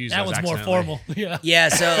want to confuse That those was more accidentally. formal. Yeah. yeah,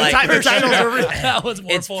 so like The titles are really- That was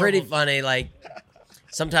more it's formal. pretty funny. Like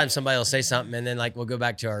sometimes somebody will say something, and then like we'll go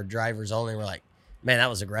back to our drivers only, and we're like, man, that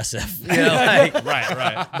was aggressive. Like,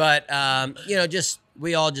 Right. but just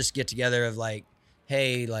we all just get together of like,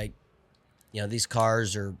 hey, like, these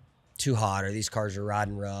cars are too hot, or these cars are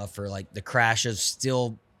riding rough, or like the crashes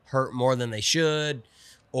still hurt more than they should,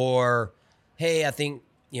 or hey, I think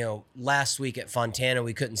last week at Fontana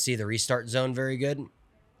we couldn't see the restart zone very good,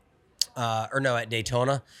 at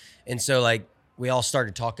Daytona, and so like we all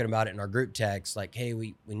started talking about it in our group text, like, hey,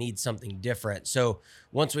 we need something different. So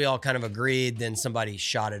once we all kind of agreed, then somebody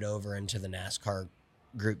shot it over into the NASCAR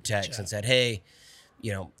group text and said, hey,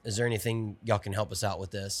 is there anything y'all can help us out with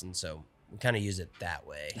this? And so we kind of use it that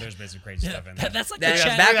way. There's been some crazy stuff in there. That's like That- the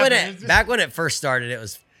chat. back when it first started, it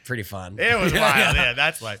was pretty fun. It was wild. Yeah,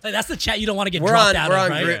 that's like. Like, that's the chat you don't want to get We're dropped on- out we're of, on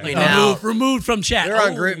right? GroupMe Like, now. removed from chat. They're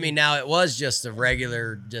on Oh. GroupMe now. It was just a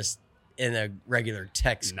regular, just in a regular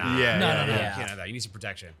text. Nah, group. yeah, No, yeah, no, no. You Yeah. can't have that. You need some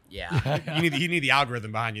protection. Yeah. You need the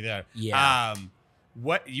algorithm behind you there. Yeah.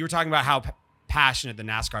 What you were talking about how passionate the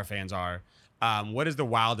NASCAR fans are. What is the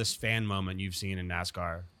wildest fan moment you've seen in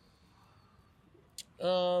NASCAR?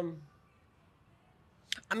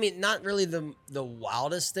 I mean, not really the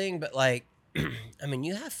wildest thing, but like, I mean,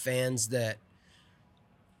 you have fans that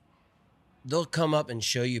they'll come up and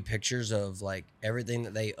show you pictures of like everything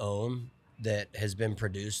that they own that has been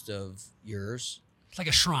produced of yours. It's like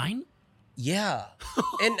a shrine. Yeah.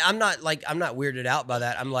 And I'm not weirded out by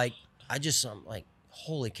that. I'm like, I'm like,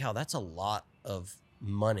 holy cow, that's a lot of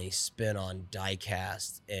money spent on die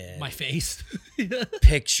cast and My face.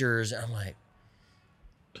 pictures. I'm like,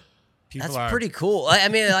 People that's are pretty cool. I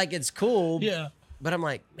mean, like, it's cool. Yeah. But I'm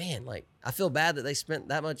like, man, like, I feel bad that they spent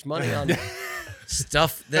that much money on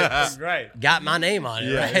stuff that right. got my name on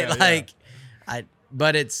it, Yeah, right? yeah, Like,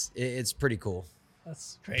 but it's pretty cool.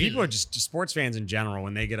 That's crazy. People are just sports fans in general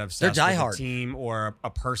when they get obsessed They're with diehard. a team or a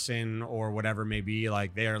person or whatever it may be.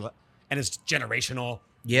 Like they are, and it's generational.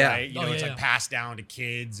 Yeah. Right? You Oh, know, it's yeah, like yeah. passed down to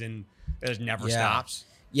kids, and it never Yeah. stops.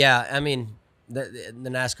 Yeah, I mean, the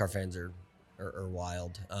NASCAR fans are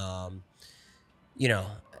wild.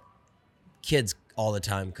 Kids all the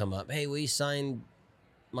time come up, hey, will you sign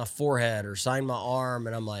my forehead or sign my arm?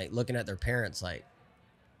 And I'm like looking at their parents like,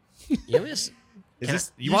 Is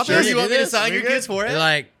this you want sure this? you want me to sign We your good? kids for they're it?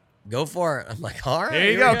 like, go for it. I'm like, all right.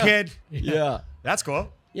 There you here go, we kid. Yeah. That's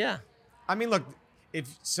cool. Yeah. I mean, look, if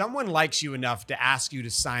someone likes you enough to ask you to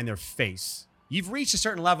sign their face, you've reached a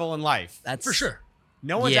certain level in life. That's For sure.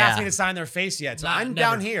 No one's Yeah. asked me to sign their face yet, so Nah, I'm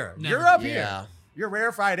never. down here. Never. You're up Yeah. here. You're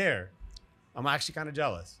rarefied air. I'm actually kind of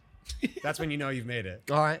jealous. That's when you know you've made it.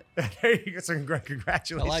 All right. There you go. So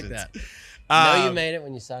congratulations. I like that. Um, know you made it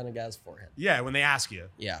when you signed a guy's forehead. Yeah, when they ask you,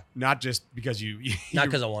 Yeah. not just because you Not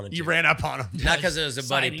 'cause I wanted You to. ran up on them. Not because it was a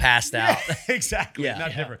buddy Signing. passed out. exactly. Yeah.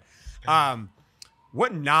 Not Yeah. different.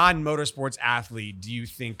 What non-motorsports athlete do you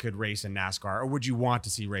think could race in NASCAR, or would you want to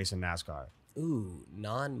see race in NASCAR? Ooh,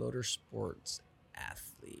 non-motorsports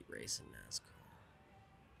athlete racing NASCAR.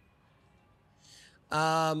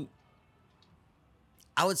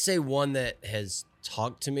 I would say one that has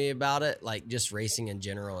talked to me about it, like just racing in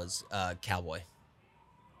general, is Cowboy.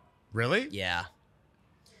 Really? Yeah.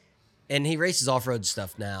 And he races off-road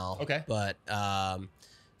stuff now. Okay. But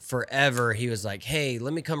forever he was like, hey,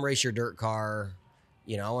 let me come race your dirt car.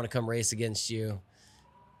 You know, I want to come race against you.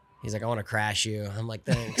 He's like, I want to crash you. I'm like,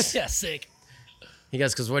 thanks. Yeah, sick. He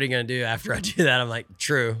goes, because what are you going to do after I do that? I'm like,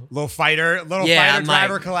 true. Little fighter Yeah, I'm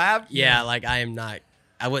driver like- collab? Yeah, like I am not,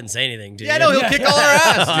 I wouldn't say anything to you. Yeah, no, he'll kick all our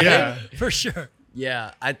ass. Dude. Yeah. For sure.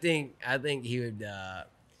 Yeah, I think he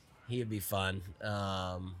would be fun.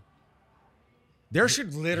 There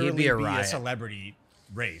should literally be be a a riot. celebrity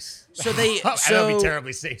race. So they I know so it'd be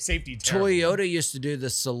terribly safety terrible. Toyota used to do the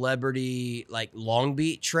celebrity like Long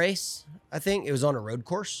Beach race. I think it was on a road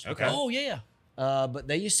course. Okay. Oh, yeah. But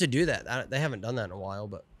they used to do that. They haven't done that in a while,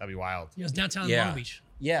 but That'd be wild. It was downtown Yeah. Long Beach.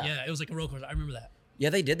 yeah. Yeah, it was like a road course. I remember that. Yeah,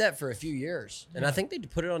 they did that for a few years, and I think they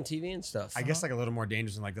put it on TV and stuff. I guess like a little more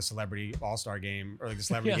dangerous than like the celebrity all-star game or like the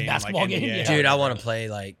celebrity game, basketball like game, NBA. yeah. Dude, I want to play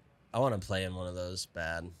in one of those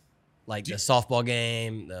bad, like the softball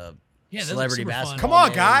game, the Yeah, that looks celebrity super fun. basketball. Come on,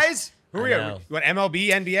 games. guys. Who are I you? know. What MLB,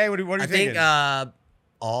 NBA? What are you I thinking? think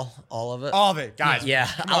all of it. all of it, guys. Yeah,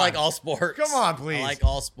 come I like on. all sports. Come on, please. I like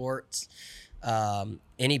all sports.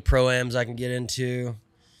 Any pro-ams I can get into.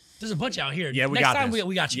 There's a bunch out here. Yeah, we Next got time this.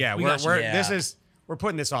 we got you. Yeah, we we're, got you. we're Yeah. we're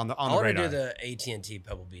putting this on the I want to radar. do the AT&T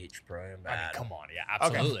Pebble Beach pro-am. I mean, bad. come on, yeah,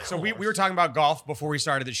 Okay, absolutely. so we were talking about golf before we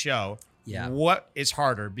started the show. Yeah. What is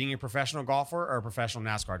harder, being a professional golfer or a professional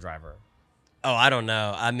NASCAR driver? Oh, I don't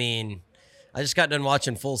know. I mean, I just got done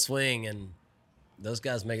watching Full Swing, and those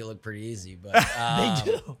guys make it look pretty easy. But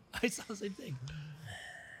They do. I saw the same thing.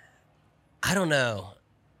 I don't know.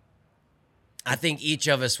 I think each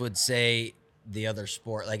of us would say the other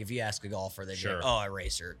sport. Like if you ask a golfer, they'd be Sure. like, "Oh, a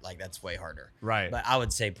racer." Like that's way harder. Right. But I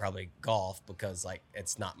would say probably golf because like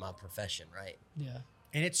it's not my profession, right? Yeah.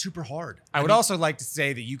 and it's super hard. I would also like to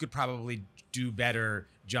say that you could probably do better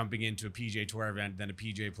jumping into a PGA Tour event than a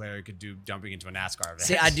PGA player could do jumping into a NASCAR event.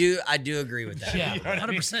 See, I do agree with that. Yeah, You know what I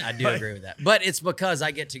mean? 100%. I do agree with that. But it's because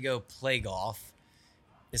I get to go play golf.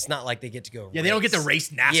 It's not like they get to go. Yeah, they don't get to race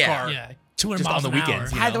NASCAR. Yeah. 200 Just miles on the an hour.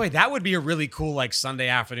 weekends, you By know? the way, that would be a really cool like Sunday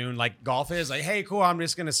afternoon, like golf is. Like, hey, cool, I'm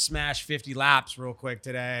just gonna smash 50 laps real quick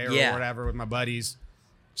today or Yeah. whatever with my buddies.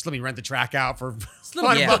 Just let me rent the track out for little-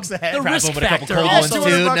 $100 yeah. bucks a head. The Grab risk them with a couple factor cold also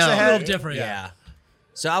ones, is too. a No. little different. Yeah.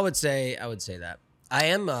 So I would say that. I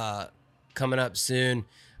am coming up soon.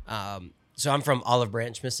 So I'm from Olive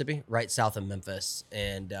Branch, Mississippi, right south of Memphis.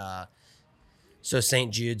 And so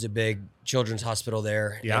St. Jude's a big children's hospital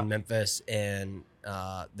there Yeah. in Memphis. And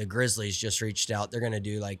the Grizzlies just reached out. They're going to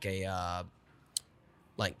do like a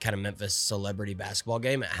like kind of Memphis celebrity basketball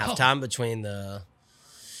game at halftime between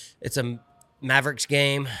it's a Mavericks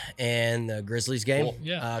game and the Grizzlies game Cool.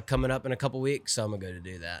 Yeah. coming up in a couple weeks. So I'm going to go to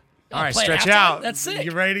do that. All right, play at stretch halftime? out. That's sick.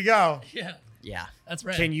 Get ready to go. Yeah. Yeah. That's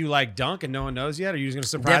right. Can you like dunk and no one knows yet? Or are you just gonna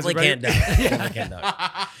surprise Definitely everybody? can't dunk. Definitely can't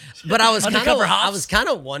dunk. But I was Undercover hops? kind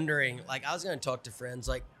of wondering, like I was going to talk to friends,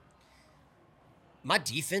 like my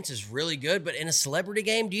defense is really good, but in a celebrity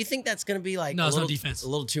game, do you think that's going to be like No, a it's no little defense. a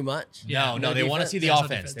little too much? Yeah. No, they want to defense? see the Yeah, it's no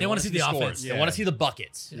offense. defense. They wanna see the scores. offense. They Yeah. want to see the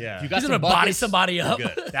buckets. Yeah. If you got He's some gonna body buckets, somebody you're up.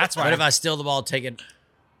 good. That's What why. if I steal the ball, take it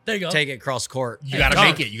There you go. cross court? You got to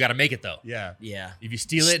Dunk. make it. You got to make it though. Yeah. Yeah. If you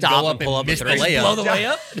steal it, Stop go and up pull and up a miss the three. layup. Blow the way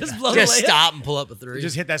up. Just blow Just the way up. stop and pull up a three.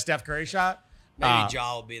 Just hit that Steph Curry shot. Maybe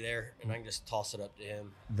Ja will be there, and I can just toss it up to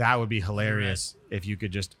him. That would be hilarious if you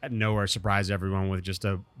could just nowhere surprise everyone with just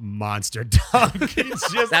a monster dunk.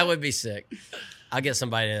 It's just That would be sick. I'll get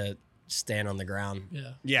somebody to stand on the ground.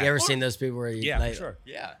 Yeah. yeah. You ever seen those people where you Yeah, like, for sure.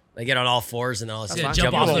 Yeah. they get on all fours and they'll That's just fine. jump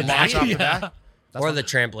jump off off the the back. Launch off the Yeah. back. or the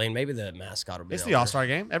trampoline. Maybe the mascot will be It's over the All Star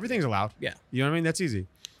game. Everything's allowed. Yeah. You know what I mean? That's easy.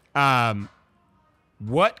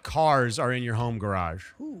 What cars are in your home garage?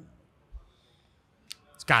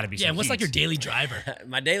 It's got to be. Yeah. some What's like your Heats. daily driver?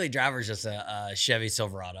 My daily driver is just a Chevy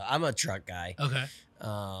Silverado. I'm a truck guy. Okay.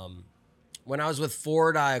 When I was with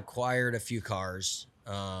Ford, I acquired a few cars.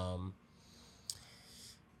 One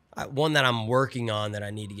that I'm working on that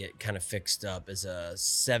I need to get kind of fixed up is a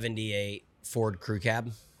 78 Ford Crew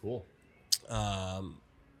Cab. Cool.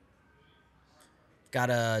 Got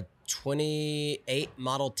a 28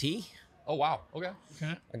 Model T. Oh wow. Okay.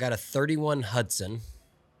 Okay. I got a 31 Hudson.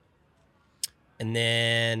 And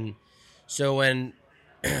then, so when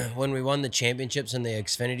we won the championships in the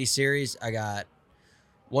Xfinity series,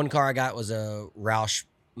 one car I got was a Roush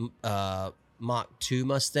Mach 2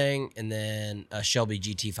 Mustang and then a Shelby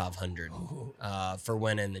GT 500 for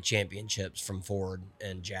winning the championships from Ford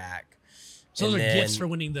and Jack. So And those are then gifts for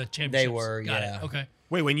winning the championship. They were, Got yeah. it. Okay.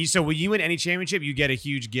 Wait, when you win any championship, you get a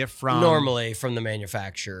huge gift from Normally from the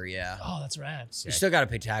manufacturer, yeah. Oh, that's rad. You still got to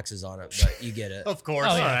pay taxes on it, but you get it. Of course.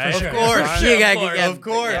 Oh, yeah, Alright. for sure. Of course. Fine. You gotta of course. get- Of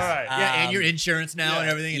course. Yeah. Alright. Yeah, and your insurance now and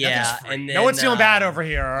everything. And Yeah, nothing's free. and then, No one's feeling bad over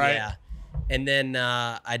here, all right? Yeah, and then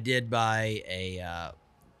I did buy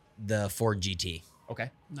the Ford GT.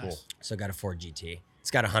 Okay. Nice. So I got a Ford GT.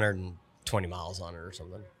 It's got 120 miles on it or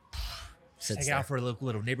something. Sits Take it there. out for a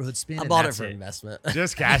little neighborhood spin. I and bought it that's for investment.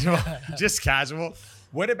 Just casual. Just casual.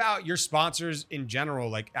 What about your sponsors in general,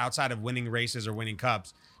 like outside of winning races or winning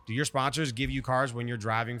cups? Do your sponsors give you cars when you're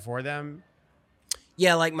driving for them?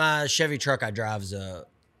 Yeah, like my Chevy truck I drive is a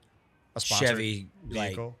sponsored Chevy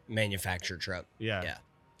vehicle? manufactured truck. Yeah. Yeah.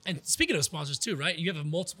 And speaking of sponsors too, right? You have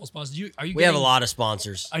multiple sponsors. We have a lot of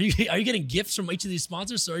sponsors. Are you getting gifts from each of these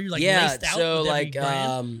sponsors? So are you like Yeah, laced out so with every like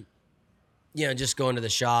brand? just going to the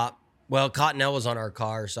shop. Well, Cottonelle was on our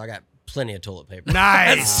car, so I got plenty of toilet paper.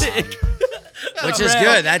 Nice. Which is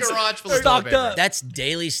good. That's garage full of stocked toilet paper. up. that's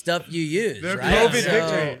daily stuff you use, The right? COVID So-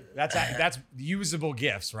 victory. That's usable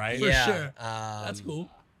gifts, right? For Yeah, sure. That's cool.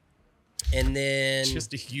 And then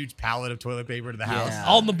Just a huge pallet of toilet paper to the house. Yeah.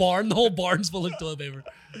 All in the barn. The whole barn's full of toilet paper.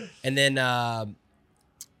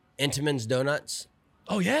 Entenmann's Donuts.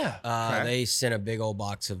 Oh yeah. Okay. They sent a big old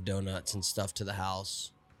box of donuts and stuff to the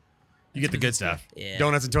house. You get the good stuff. Yeah.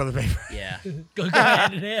 Donuts and toilet paper. Yeah, Go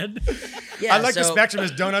hand in hand. yeah. I like the so- spectrum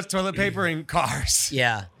as donuts, toilet paper, and cars.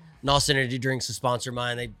 Yeah, NOS Energy Drinks to sponsor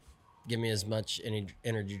mine. They give me as much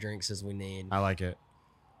energy drinks as we need. I like it.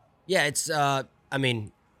 Yeah, it's. I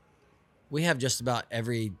mean, we have just about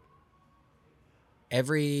every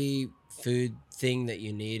food thing that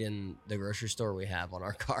you need in the grocery store we have on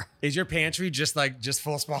our car. Is your pantry just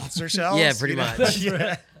full sponsor shelves? Yeah, pretty much.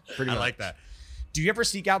 Yeah. Pretty I much. like that. Do you ever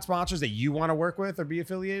seek out sponsors that you want to work with or be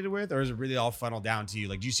affiliated with, or is it really all funneled down to you?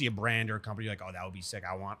 Like, do you see a brand or a company you're like, oh, that would be sick.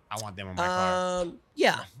 I want them on my car.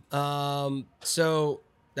 Yeah. So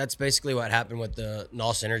that's basically what happened with the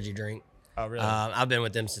NOS Energy Drink. Oh, really? I've been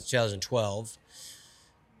with them since 2012.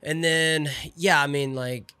 And then, yeah, I mean,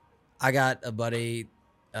 like, I got a buddy,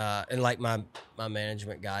 and like my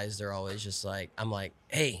management guys, they're always just like, I'm like,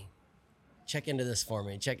 hey, check into this for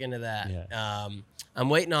me. Check into that. Yeah. I'm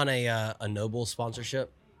waiting on a Noble sponsorship.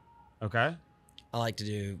 Okay. I like to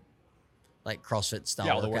do like CrossFit style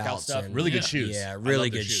Yeah, all the workout workouts stuff. and- Really good shoes. Yeah, I really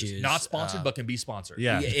love their good shoes. Not sponsored, but can be sponsored.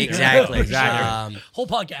 Yeah. Yeah, exactly. Exactly. Whole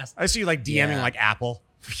podcast. I see you like DMing Yeah. like Apple.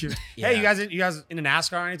 Hey, Yeah. you guys in a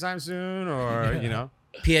NASCAR anytime soon, or you know?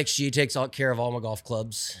 PXG takes care of all my golf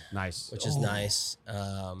clubs, Nice. which is Oh. nice.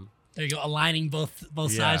 There you go. Aligning both Yeah.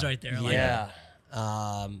 sides right there. I like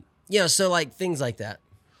Yeah. So like things like that.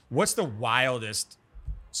 What's the wildest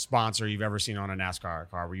sponsor you've ever seen on a NASCAR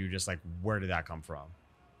car where you're just like, where did that come from?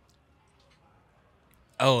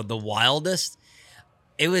 Oh, the wildest.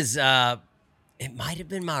 It was it might have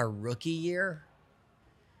been my rookie year.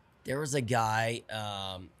 There was a guy,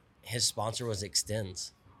 his sponsor was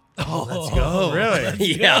Extends. Oh, let's Oh,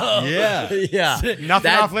 really? Yeah. Yeah. Yeah. Nothing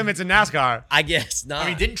That- off limits in NASCAR. I guess not. I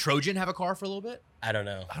mean, didn't Trojan have a car for a little bit? I don't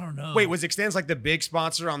know. I don't know. Wait, was Extends like the big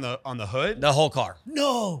sponsor on the hood? The whole car.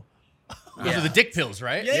 no. Those are the dick pills,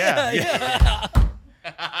 right? Yeah. Yeah.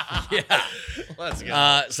 Yeah. Let's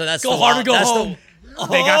go. So that's Go the hard or wild- go that's home.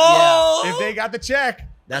 They got, Oh! If they got the check,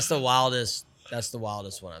 That's the wildest. That's the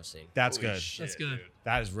wildest one I've seen. that's Holy good. shit, That's good. dude.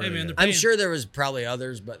 That is really man, good. the- I'm sure there was probably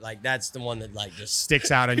others, but like that's the one that like just Sticks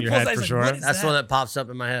out in your People's head eyes for like, sure. what is that's the one that pops up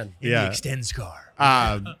in my head. In Yeah. the Extends car.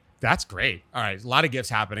 That's great. All right, a lot of gifts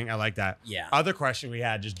happening. I like that. Yeah. Other question we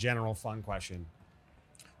had, just general fun question.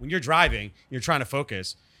 When you're driving, you're trying to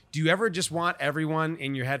focus. Do you ever just want everyone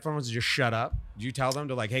in your headphones to just shut up? Do you tell them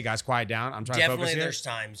to like, hey guys, quiet down? I'm trying to Definitely, focus here. there's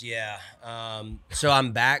times, yeah. So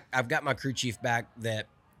I'm back. I've got my crew chief back that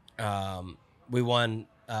we won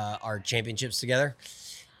our championships together.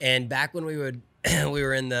 And back when we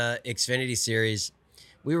were in the Xfinity series,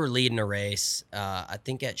 we were leading a race, I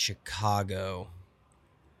think at Chicago.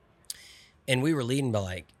 And we were leading by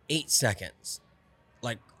like 8 seconds.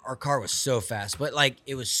 Like our car was so fast, but like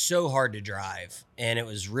it was so hard to drive and it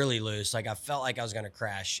was really loose. Like I felt like I was going to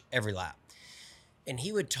crash every lap. And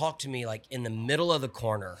he would talk to me like in the middle of the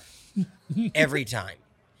corner every time.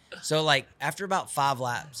 So like after about 5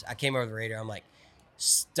 laps, I came over the radio. I'm like,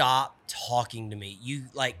 stop talking to me. You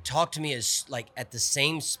like talk to me as like at the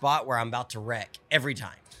same spot where I'm about to wreck every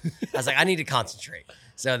time. I was like, I need to concentrate.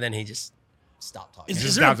 So then he just stopped talking.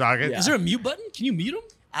 Just there stop talking. Is there a mute button? Can you mute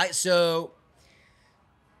him? So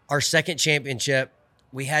our second championship,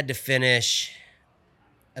 we had to finish,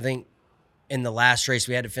 I think in the last race,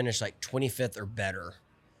 we had to finish like 25th or better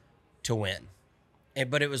to win.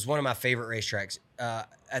 But it was one of my favorite racetracks.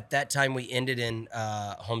 At that time, we ended in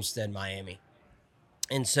Homestead, Miami.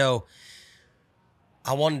 And so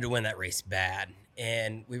I wanted to win that race bad.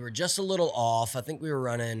 And we were just a little off. I think we were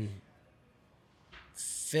running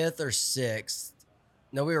 5th or 6th.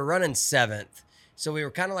 No, we were running 7th. So we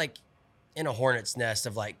were kind of like in a hornet's nest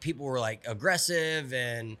of like people were like aggressive,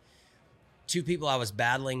 and 2 people I was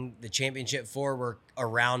battling the championship for were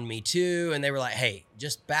around me too. And they were like, hey,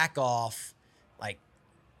 just back off. Like,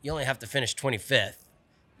 you only have to finish 25th.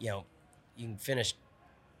 You know, you can finish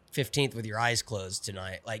 15th with your eyes closed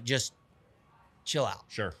tonight. Like, just chill out.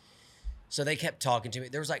 Sure. So they kept talking to me.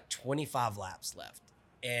 There was like 25 laps left,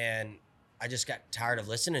 and I just got tired of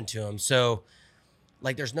listening to them. So,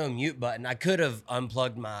 like, there's no mute button. I could have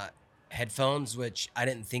unplugged my headphones, which I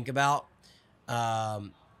didn't think about.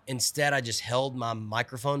 Instead, I just held my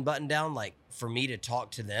microphone button down, like, for me to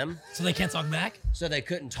talk to them. So they can't talk back? So they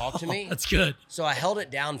couldn't talk to me. That's good. So I held it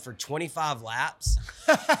down for 25 laps.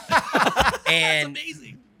 And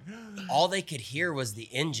Amazing. all they could hear was the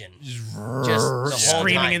engine. Just the whole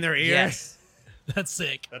Screaming time. in their ears. Yes. That's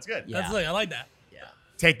sick. That's good. Yeah. That's sick. I like that. Yeah.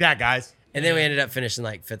 Take that, guys. And then we ended up finishing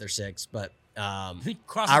like 5th or 6th. But I think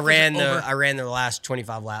cross I ran the last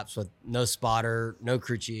 25 laps with no spotter, no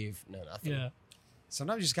crew chief, no nothing. Yeah.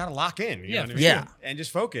 Sometimes you just gotta lock in. You Yeah, know what I for mean? sure. And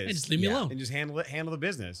just focus. Hey, just leave me Yeah. alone. and just handle the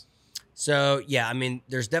business. So, yeah, I mean,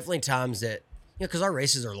 there's definitely times that, you know, because our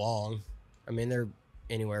races are long. I mean, they're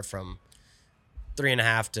anywhere from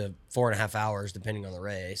 3.5 to 4.5 hours, depending on the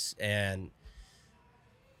race. And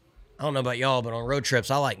I don't know about y'all, but on road trips,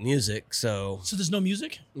 I like music. So, So there's no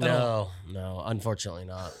music? at all? no, unfortunately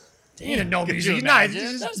not. You didn't know Could music. you You're not-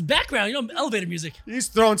 imagine? That's background. You know, elevator music. You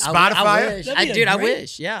just throwing I Spotify. wish. That'd be Dude, I great.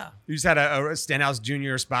 wish. Yeah. You just had a Stenhouse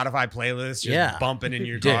Jr. Spotify playlist just Yeah. bumping in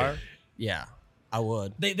your Dude. car. Yeah, I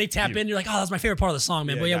would. They tap in. You're like, oh, that's my favorite part of the song,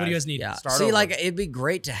 man. Yeah, But yeah, what do you guys. guys need? Yeah. Start See, over. like, it'd be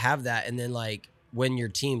great to have that. And then, like, when your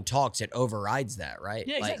team talks, it overrides that, right?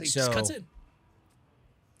 Yeah, exactly. Like, Just cuts in.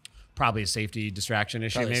 Probably a safety distraction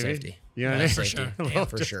issue, Probably maybe. safety. You know what I Yeah, mean? for safety. sure. A little-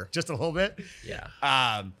 For just- sure. Just a little bit. Yeah.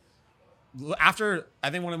 After, I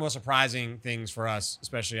think one of the most surprising things for us,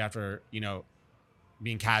 especially after, you know,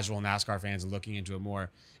 being casual NASCAR fans and looking into it more,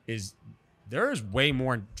 is there's way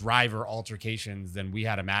more driver altercations than we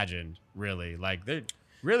had imagined, really. Like, they're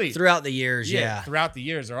really Throughout the years, yeah. throughout the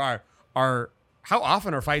years, there are how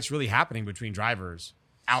often are fights really happening between drivers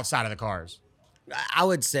outside of the cars? I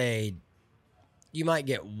would say you might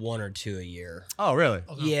get 1 or 2 a year. Oh, really?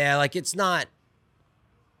 Okay. Yeah, like it's not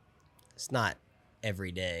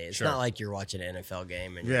every day. It's Sure. not like you're watching an NFL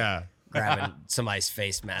game and you're Yeah. grabbing somebody's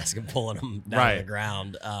face mask and pulling them down Right. on the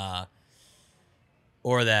ground.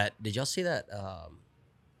 Or that, did y'all see that? I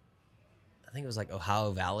think it was like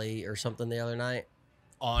Ohio Valley or something the other night.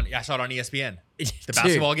 I saw it on ESPN. The Dude,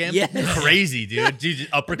 basketball game? yes. Crazy, dude. Dude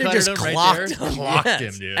just They uppercutted just him right clocked there. him. Clocked Yes.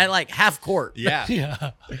 him, dude. At like half court. Yeah.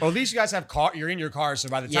 Yeah. Well, at least you guys have car. You're in your car, so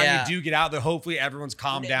by the time Yeah. you do get out there, hopefully everyone's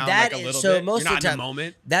calmed down That like a is- little so bit. most You're not of the in the time-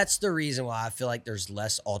 moment. That's the reason why I feel like there's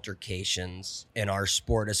less altercations in our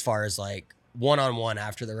sport as far as like one-on-one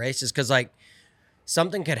after the race is because like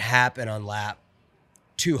something could happen on lap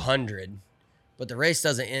 200, but the race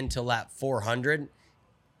doesn't end till lap 400,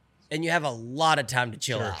 and you have a lot of time to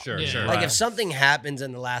chill out. Sure, Yeah. sure. Like Right. if something happens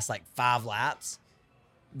in the last like 5 laps,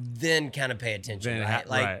 then kind of pay attention, Then right?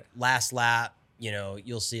 Like right. last lap, you know,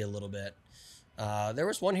 you'll see a little bit. There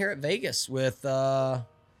was one here at Vegas with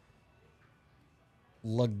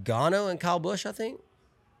Logano and Kyle Busch, I think.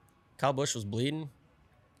 Kyle Busch was bleeding.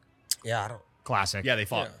 Yeah, I don't. Classic. Yeah, they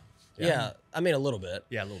fought. Yeah, I mean a little bit.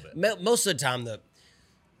 Yeah, a little bit. Most of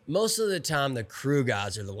the time, the crew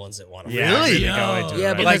guys are the ones that want to. Yeah, Really? they go into it, Yeah,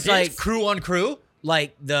 right? but Like, like crew on crew?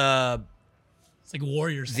 like It's like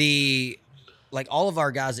Warriors. like all of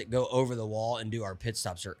our guys that go over the wall and do our pit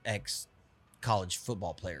stops are ex college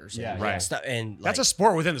football players. Yeah, and right. Stuff, and That's like, a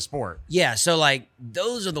sport within the sport. yeah. So like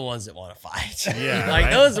those are the ones that want to fight. Yeah, like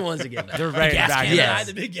right. those are the ones that get mad. They're ready to gas back can it yeah. up. guy,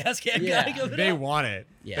 the big gas can Yeah. guy. Coming They up. want it.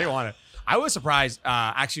 Yeah. They want it. I was surprised.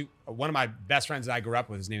 Actually, one of my best friends that I grew up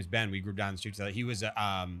with, his name is Ben. We grew up down the street together. He was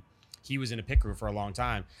in a pit crew for a long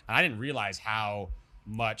time, and I didn't realize how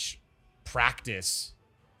much practice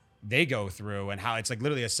they go through and how it's like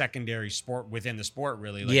literally a secondary sport within the sport.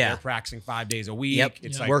 Really, like Yeah. they're practicing 5 days a week. Yep.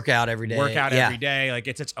 It's Yeah. like Workout every day. workout yeah. every day. Like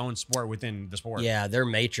it's its own sport within the sport. Yeah, their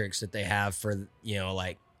matrix that they have for, you know,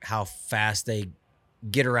 like how fast they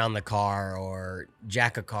get around the car or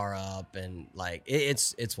jack a car up, and like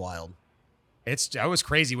it's wild. That was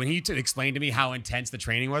crazy when he explained to me how intense the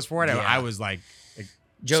training was for it. Yeah. I was like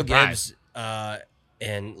Joe surprised. Gibbs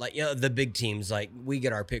and like, you know, the big teams, like we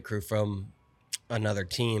get our pit crew from another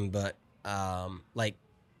team, but like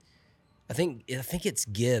I think it's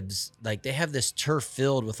Gibbs. Like they have this turf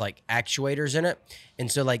filled with like actuators in it,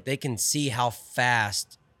 and so like they can see how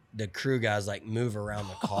fast the crew guys like move around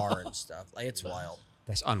the car and stuff. Like it's wild.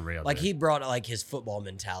 That's unreal. Like dude. he brought like his football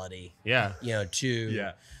mentality, Yeah.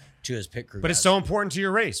 to his pit crew. But it's guys. so important to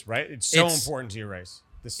your race, right? It's so important to your race.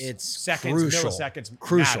 It's seconds, crucial. milliseconds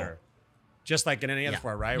Crucial. matter. Just like in any other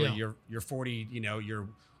sport, right? Yeah. Where you're 40, you're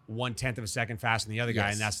 1/10 of a second faster than the other guy,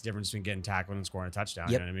 Yes. and that's the difference between getting tackled and scoring a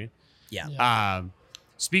touchdown. Yep. You know what I mean? Yeah.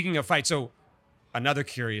 Speaking of fights, so another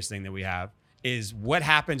curious thing that we have is what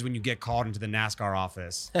happens when you get called into the NASCAR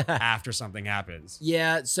office after something happens.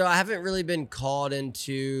 Yeah, so I haven't really been called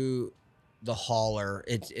into the hauler.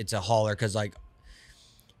 It's a hauler because like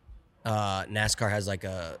NASCAR has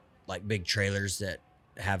like big trailers that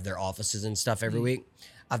have their offices and stuff every week.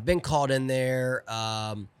 I've been called in there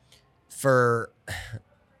for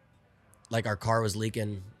like our car was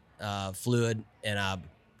leaking fluid, and I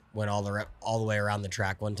went all the way around the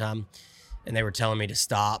track one time. And they were telling me to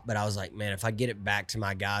stop, but I was like, man, if I get it back to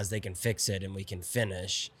my guys, they can fix it and we can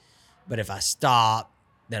finish. But if I stop,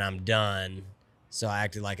 then I'm done. So I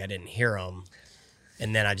acted like I didn't hear them.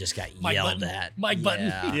 And then I just got yelled at. Mike Button.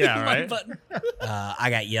 Yeah, right? Mike Button. I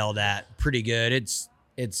got yelled at pretty good.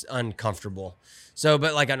 It's uncomfortable. So,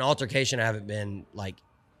 but like an altercation, I haven't been like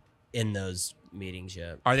in those meetings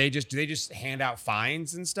yet. Do they just hand out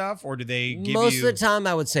fines and stuff, or do they give Most you? of the time,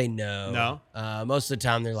 I would say no. No? Most of the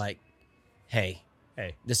time, they're like, hey,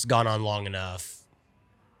 this has gone on long enough.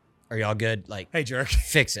 Are y'all good? Like, Hey, jerk.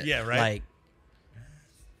 fix it. Yeah, right. Like,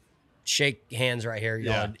 shake hands right here.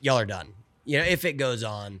 Yeah. Y'all are done. If it goes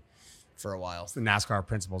on for a while. It's the NASCAR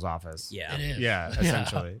principal's office. Yeah. It is. Yeah,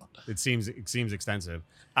 essentially. It seems extensive.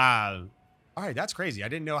 All right, that's crazy. I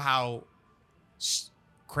didn't know how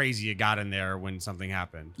crazy it got in there when something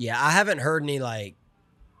happened. Yeah, I haven't heard any like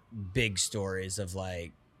big stories of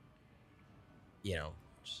like,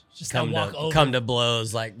 Just walk over. come to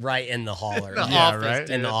blows like right in the hauler. The Yeah, office, right?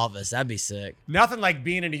 In the dude. office. That'd be sick. Nothing like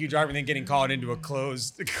being in a huge argument and then getting called into a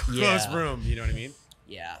closed Yeah. room. You know what I mean?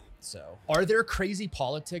 Yeah. So Are there crazy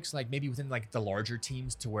politics, like maybe within like the larger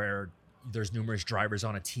teams, to where there's numerous drivers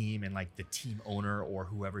on a team and like the team owner or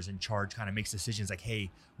whoever's in charge kind of makes decisions like,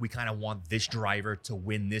 hey, we kind of want this driver to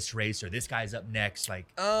win this race, or this guy's up next. Like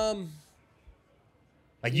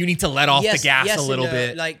you need to let off the gas a and little no.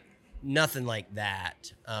 bit. Like nothing like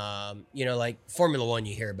that. Like Formula One,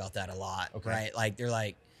 you hear about that a lot, right? Like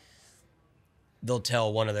they'll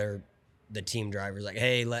tell one of the team drivers like,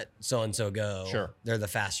 hey, let so-and-so go. Sure. They're the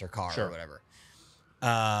faster car Sure. or whatever.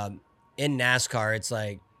 In NASCAR, it's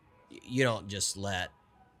like, you don't just let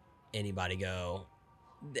anybody go.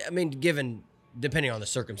 I mean, depending on the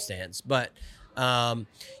circumstance, but,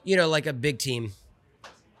 like a big team,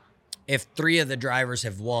 if 3 of the drivers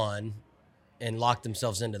have won and locked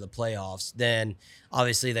themselves into the playoffs, then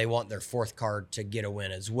obviously they want their 4th car to get a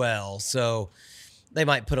win as well. So they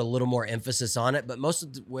might put a little more emphasis on it, but most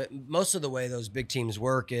of the way those big teams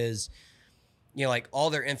work is, like all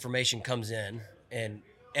their information comes in, and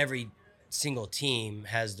every single team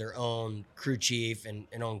has their own crew chief and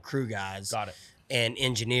own crew guys. Got it. And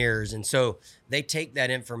engineers. And so they take that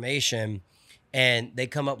information and they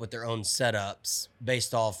come up with their own setups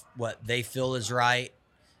based off what they feel is right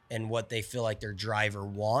and what they feel like their driver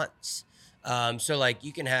wants. So like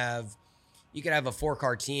you can have a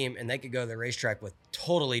 4-car team and they could go to the racetrack with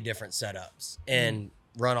totally different setups and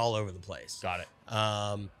run all over the place. Got it.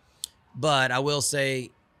 But I will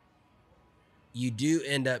say you do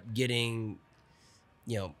end up getting,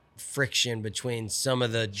 friction between some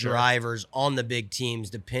of the drivers on the big teams,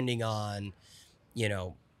 depending on,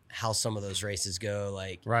 how some of those races go.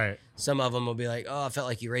 Like, Right. some of them will be like, oh, I felt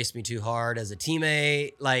like you raced me too hard as a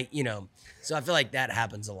teammate. Like, so I feel like that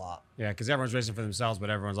happens a lot. Yeah, because everyone's racing for themselves, but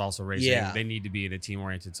everyone's also racing. Yeah. They need to be in a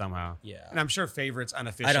team-oriented somehow. Yeah. And I'm sure favorites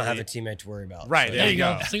unofficially. I don't have a teammate to worry about. Right, so- there you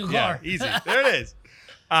go. Single Yeah, car. easy. There it is.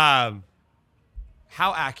 How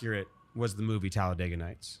accurate was the movie Talladega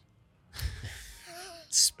Nights?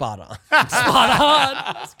 Spot on. Spot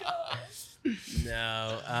on. Let's go.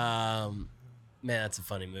 No. Man, that's a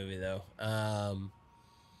funny movie though.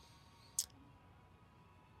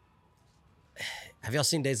 Have y'all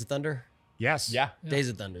seen Days of Thunder? Yes. Yeah. Days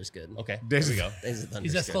of Thunder is good. Okay. Days There we of- go. Days of Thunder.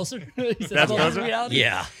 He's is that good. closer. He's that That's closer closer? to reality.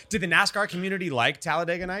 Yeah. Did the NASCAR community like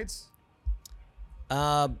Talladega Nights?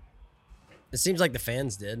 It seems like the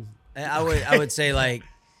fans did. I would say like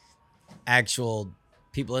actual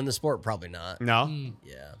people in the sport probably not. No.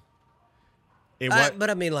 Yeah. What? But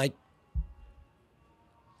I mean, like,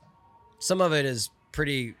 some of it is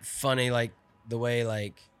pretty funny, like the way,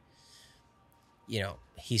 like,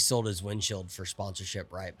 he sold his windshield for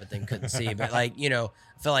sponsorship, right? But then couldn't see. But like, I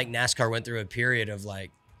feel like NASCAR went through a period of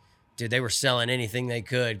like, dude, they were selling anything they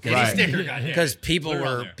could Right. because people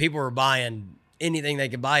were buying anything they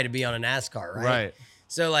could buy to be on a NASCAR, right? Right.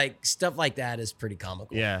 So like stuff like that is pretty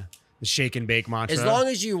comical. Yeah. The shake and bake mantra. As long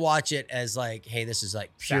as you watch it as like, hey, this is like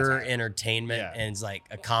pure Satire. entertainment Yeah. and it's like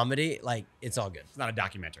a comedy, like it's all good. It's not a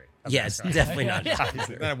documentary. of Yeah, it's NASCAR. definitely not. It's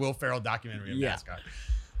not a Will Ferrell documentary of Yeah. NASCAR.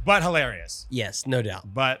 But hilarious. Yes, no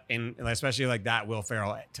doubt. But especially like that Will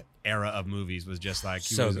Ferrell era of movies was just like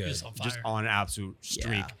he So was good. Just on just fire. on an absolute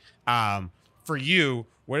streak. For you,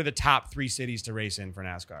 what are the top 3 cities to race in for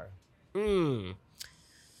NASCAR?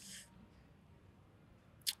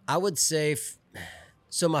 I would say,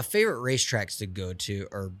 so my favorite racetracks to go to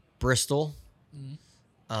are Bristol.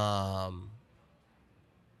 I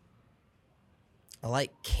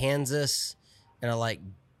like Kansas, and I like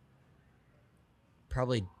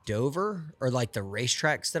probably Dover, or like the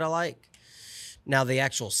racetracks that I like. Now the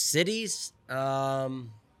actual cities,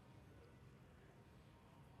 man,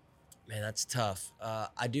 that's tough. I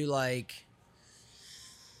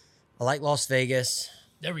like Las Vegas.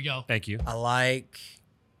 There we go. Thank you. I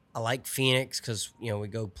like Phoenix because we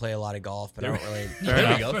go play a lot of golf, but I don't really.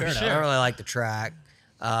 There we go. For I sure. don't really like the track.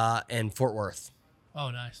 And Fort Worth. Oh,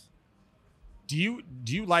 nice. Do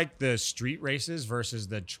you like the street races versus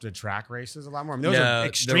the track races a lot more? I mean, those No, are the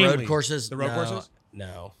extremely road courses. The road no, courses?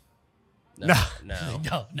 No. No.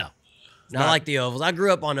 No. No. I like the ovals. I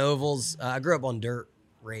grew up on ovals. I grew up on dirt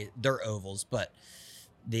ovals, but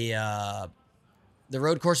the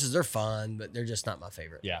road courses, they're fun, but they're just not my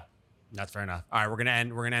favorite. Yeah. That's fair enough. All right, we're gonna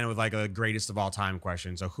end with like a greatest of all time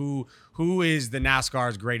question. So who is the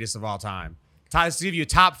NASCAR's greatest of all time? Let's give you a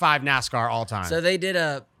top 5 NASCAR all time. So they did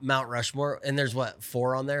a Mount Rushmore, and there's what,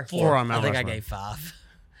 4 on there? 4 on Mount I think Rushmore. I gave 5.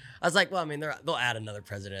 I was like, well, I mean, they'll add another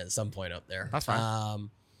president at some point up there. That's fine.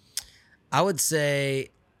 I would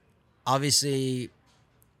say, obviously,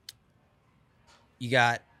 you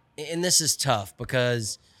got, and this is tough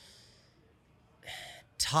because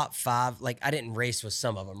top 5, like I didn't race with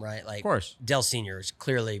some of them, right? Like, Of course. Dale Sr. is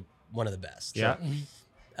clearly one of the best. Yeah.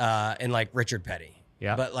 And like Richard Petty.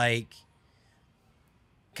 Yeah. But like,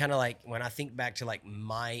 kind of like when I think back to like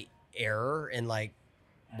my era and like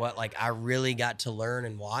what like I really got to learn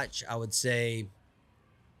and watch, I would say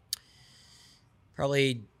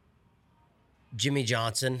probably Jimmy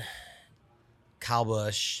Johnson, Kyle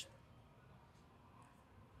Busch,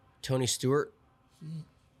 Tony Stewart.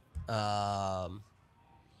 And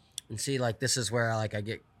see, like this is where I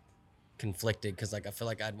get conflicted because like I feel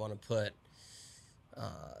like I'd want to put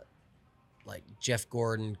like Jeff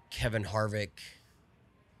Gordon, Kevin Harvick,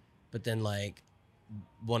 but then like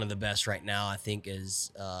one of the best right now I think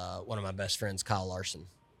is one of my best friends, Kyle Larson.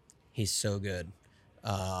 He's so good.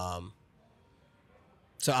 So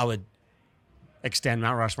I would Extend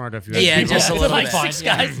Mount Rushmore to a few. Yeah, other people. just a little like bit. 6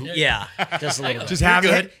 guys. yeah, just a little bit. Just have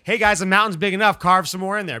You're it. Hey guys, the mountain's big enough. Carve some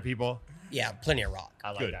more in there, people. Yeah, plenty of rock. I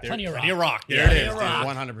like Good. that. Plenty of Plenty of rock. There it is, Plenty of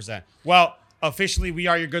rock. 100%. Well, officially, we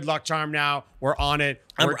are your good luck charm now. We're on it.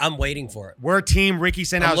 I'm waiting for it. We're team Ricky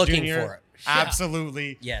Stenhouse I'm looking Jr. for it.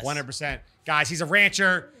 Absolutely. Yes. 100%. Guys, he's a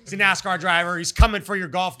rancher. He's a NASCAR driver. He's coming for your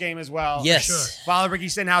golf game as well. Yes. sure. Follow Ricky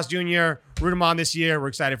Stenhouse Jr. Root him on this year. We're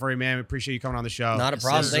excited for you, man. We appreciate you coming on the show. Not a This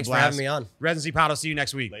problem. was Thanks for blast. having me on. Residency Pod. I'll see you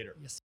next week. Later. Yes.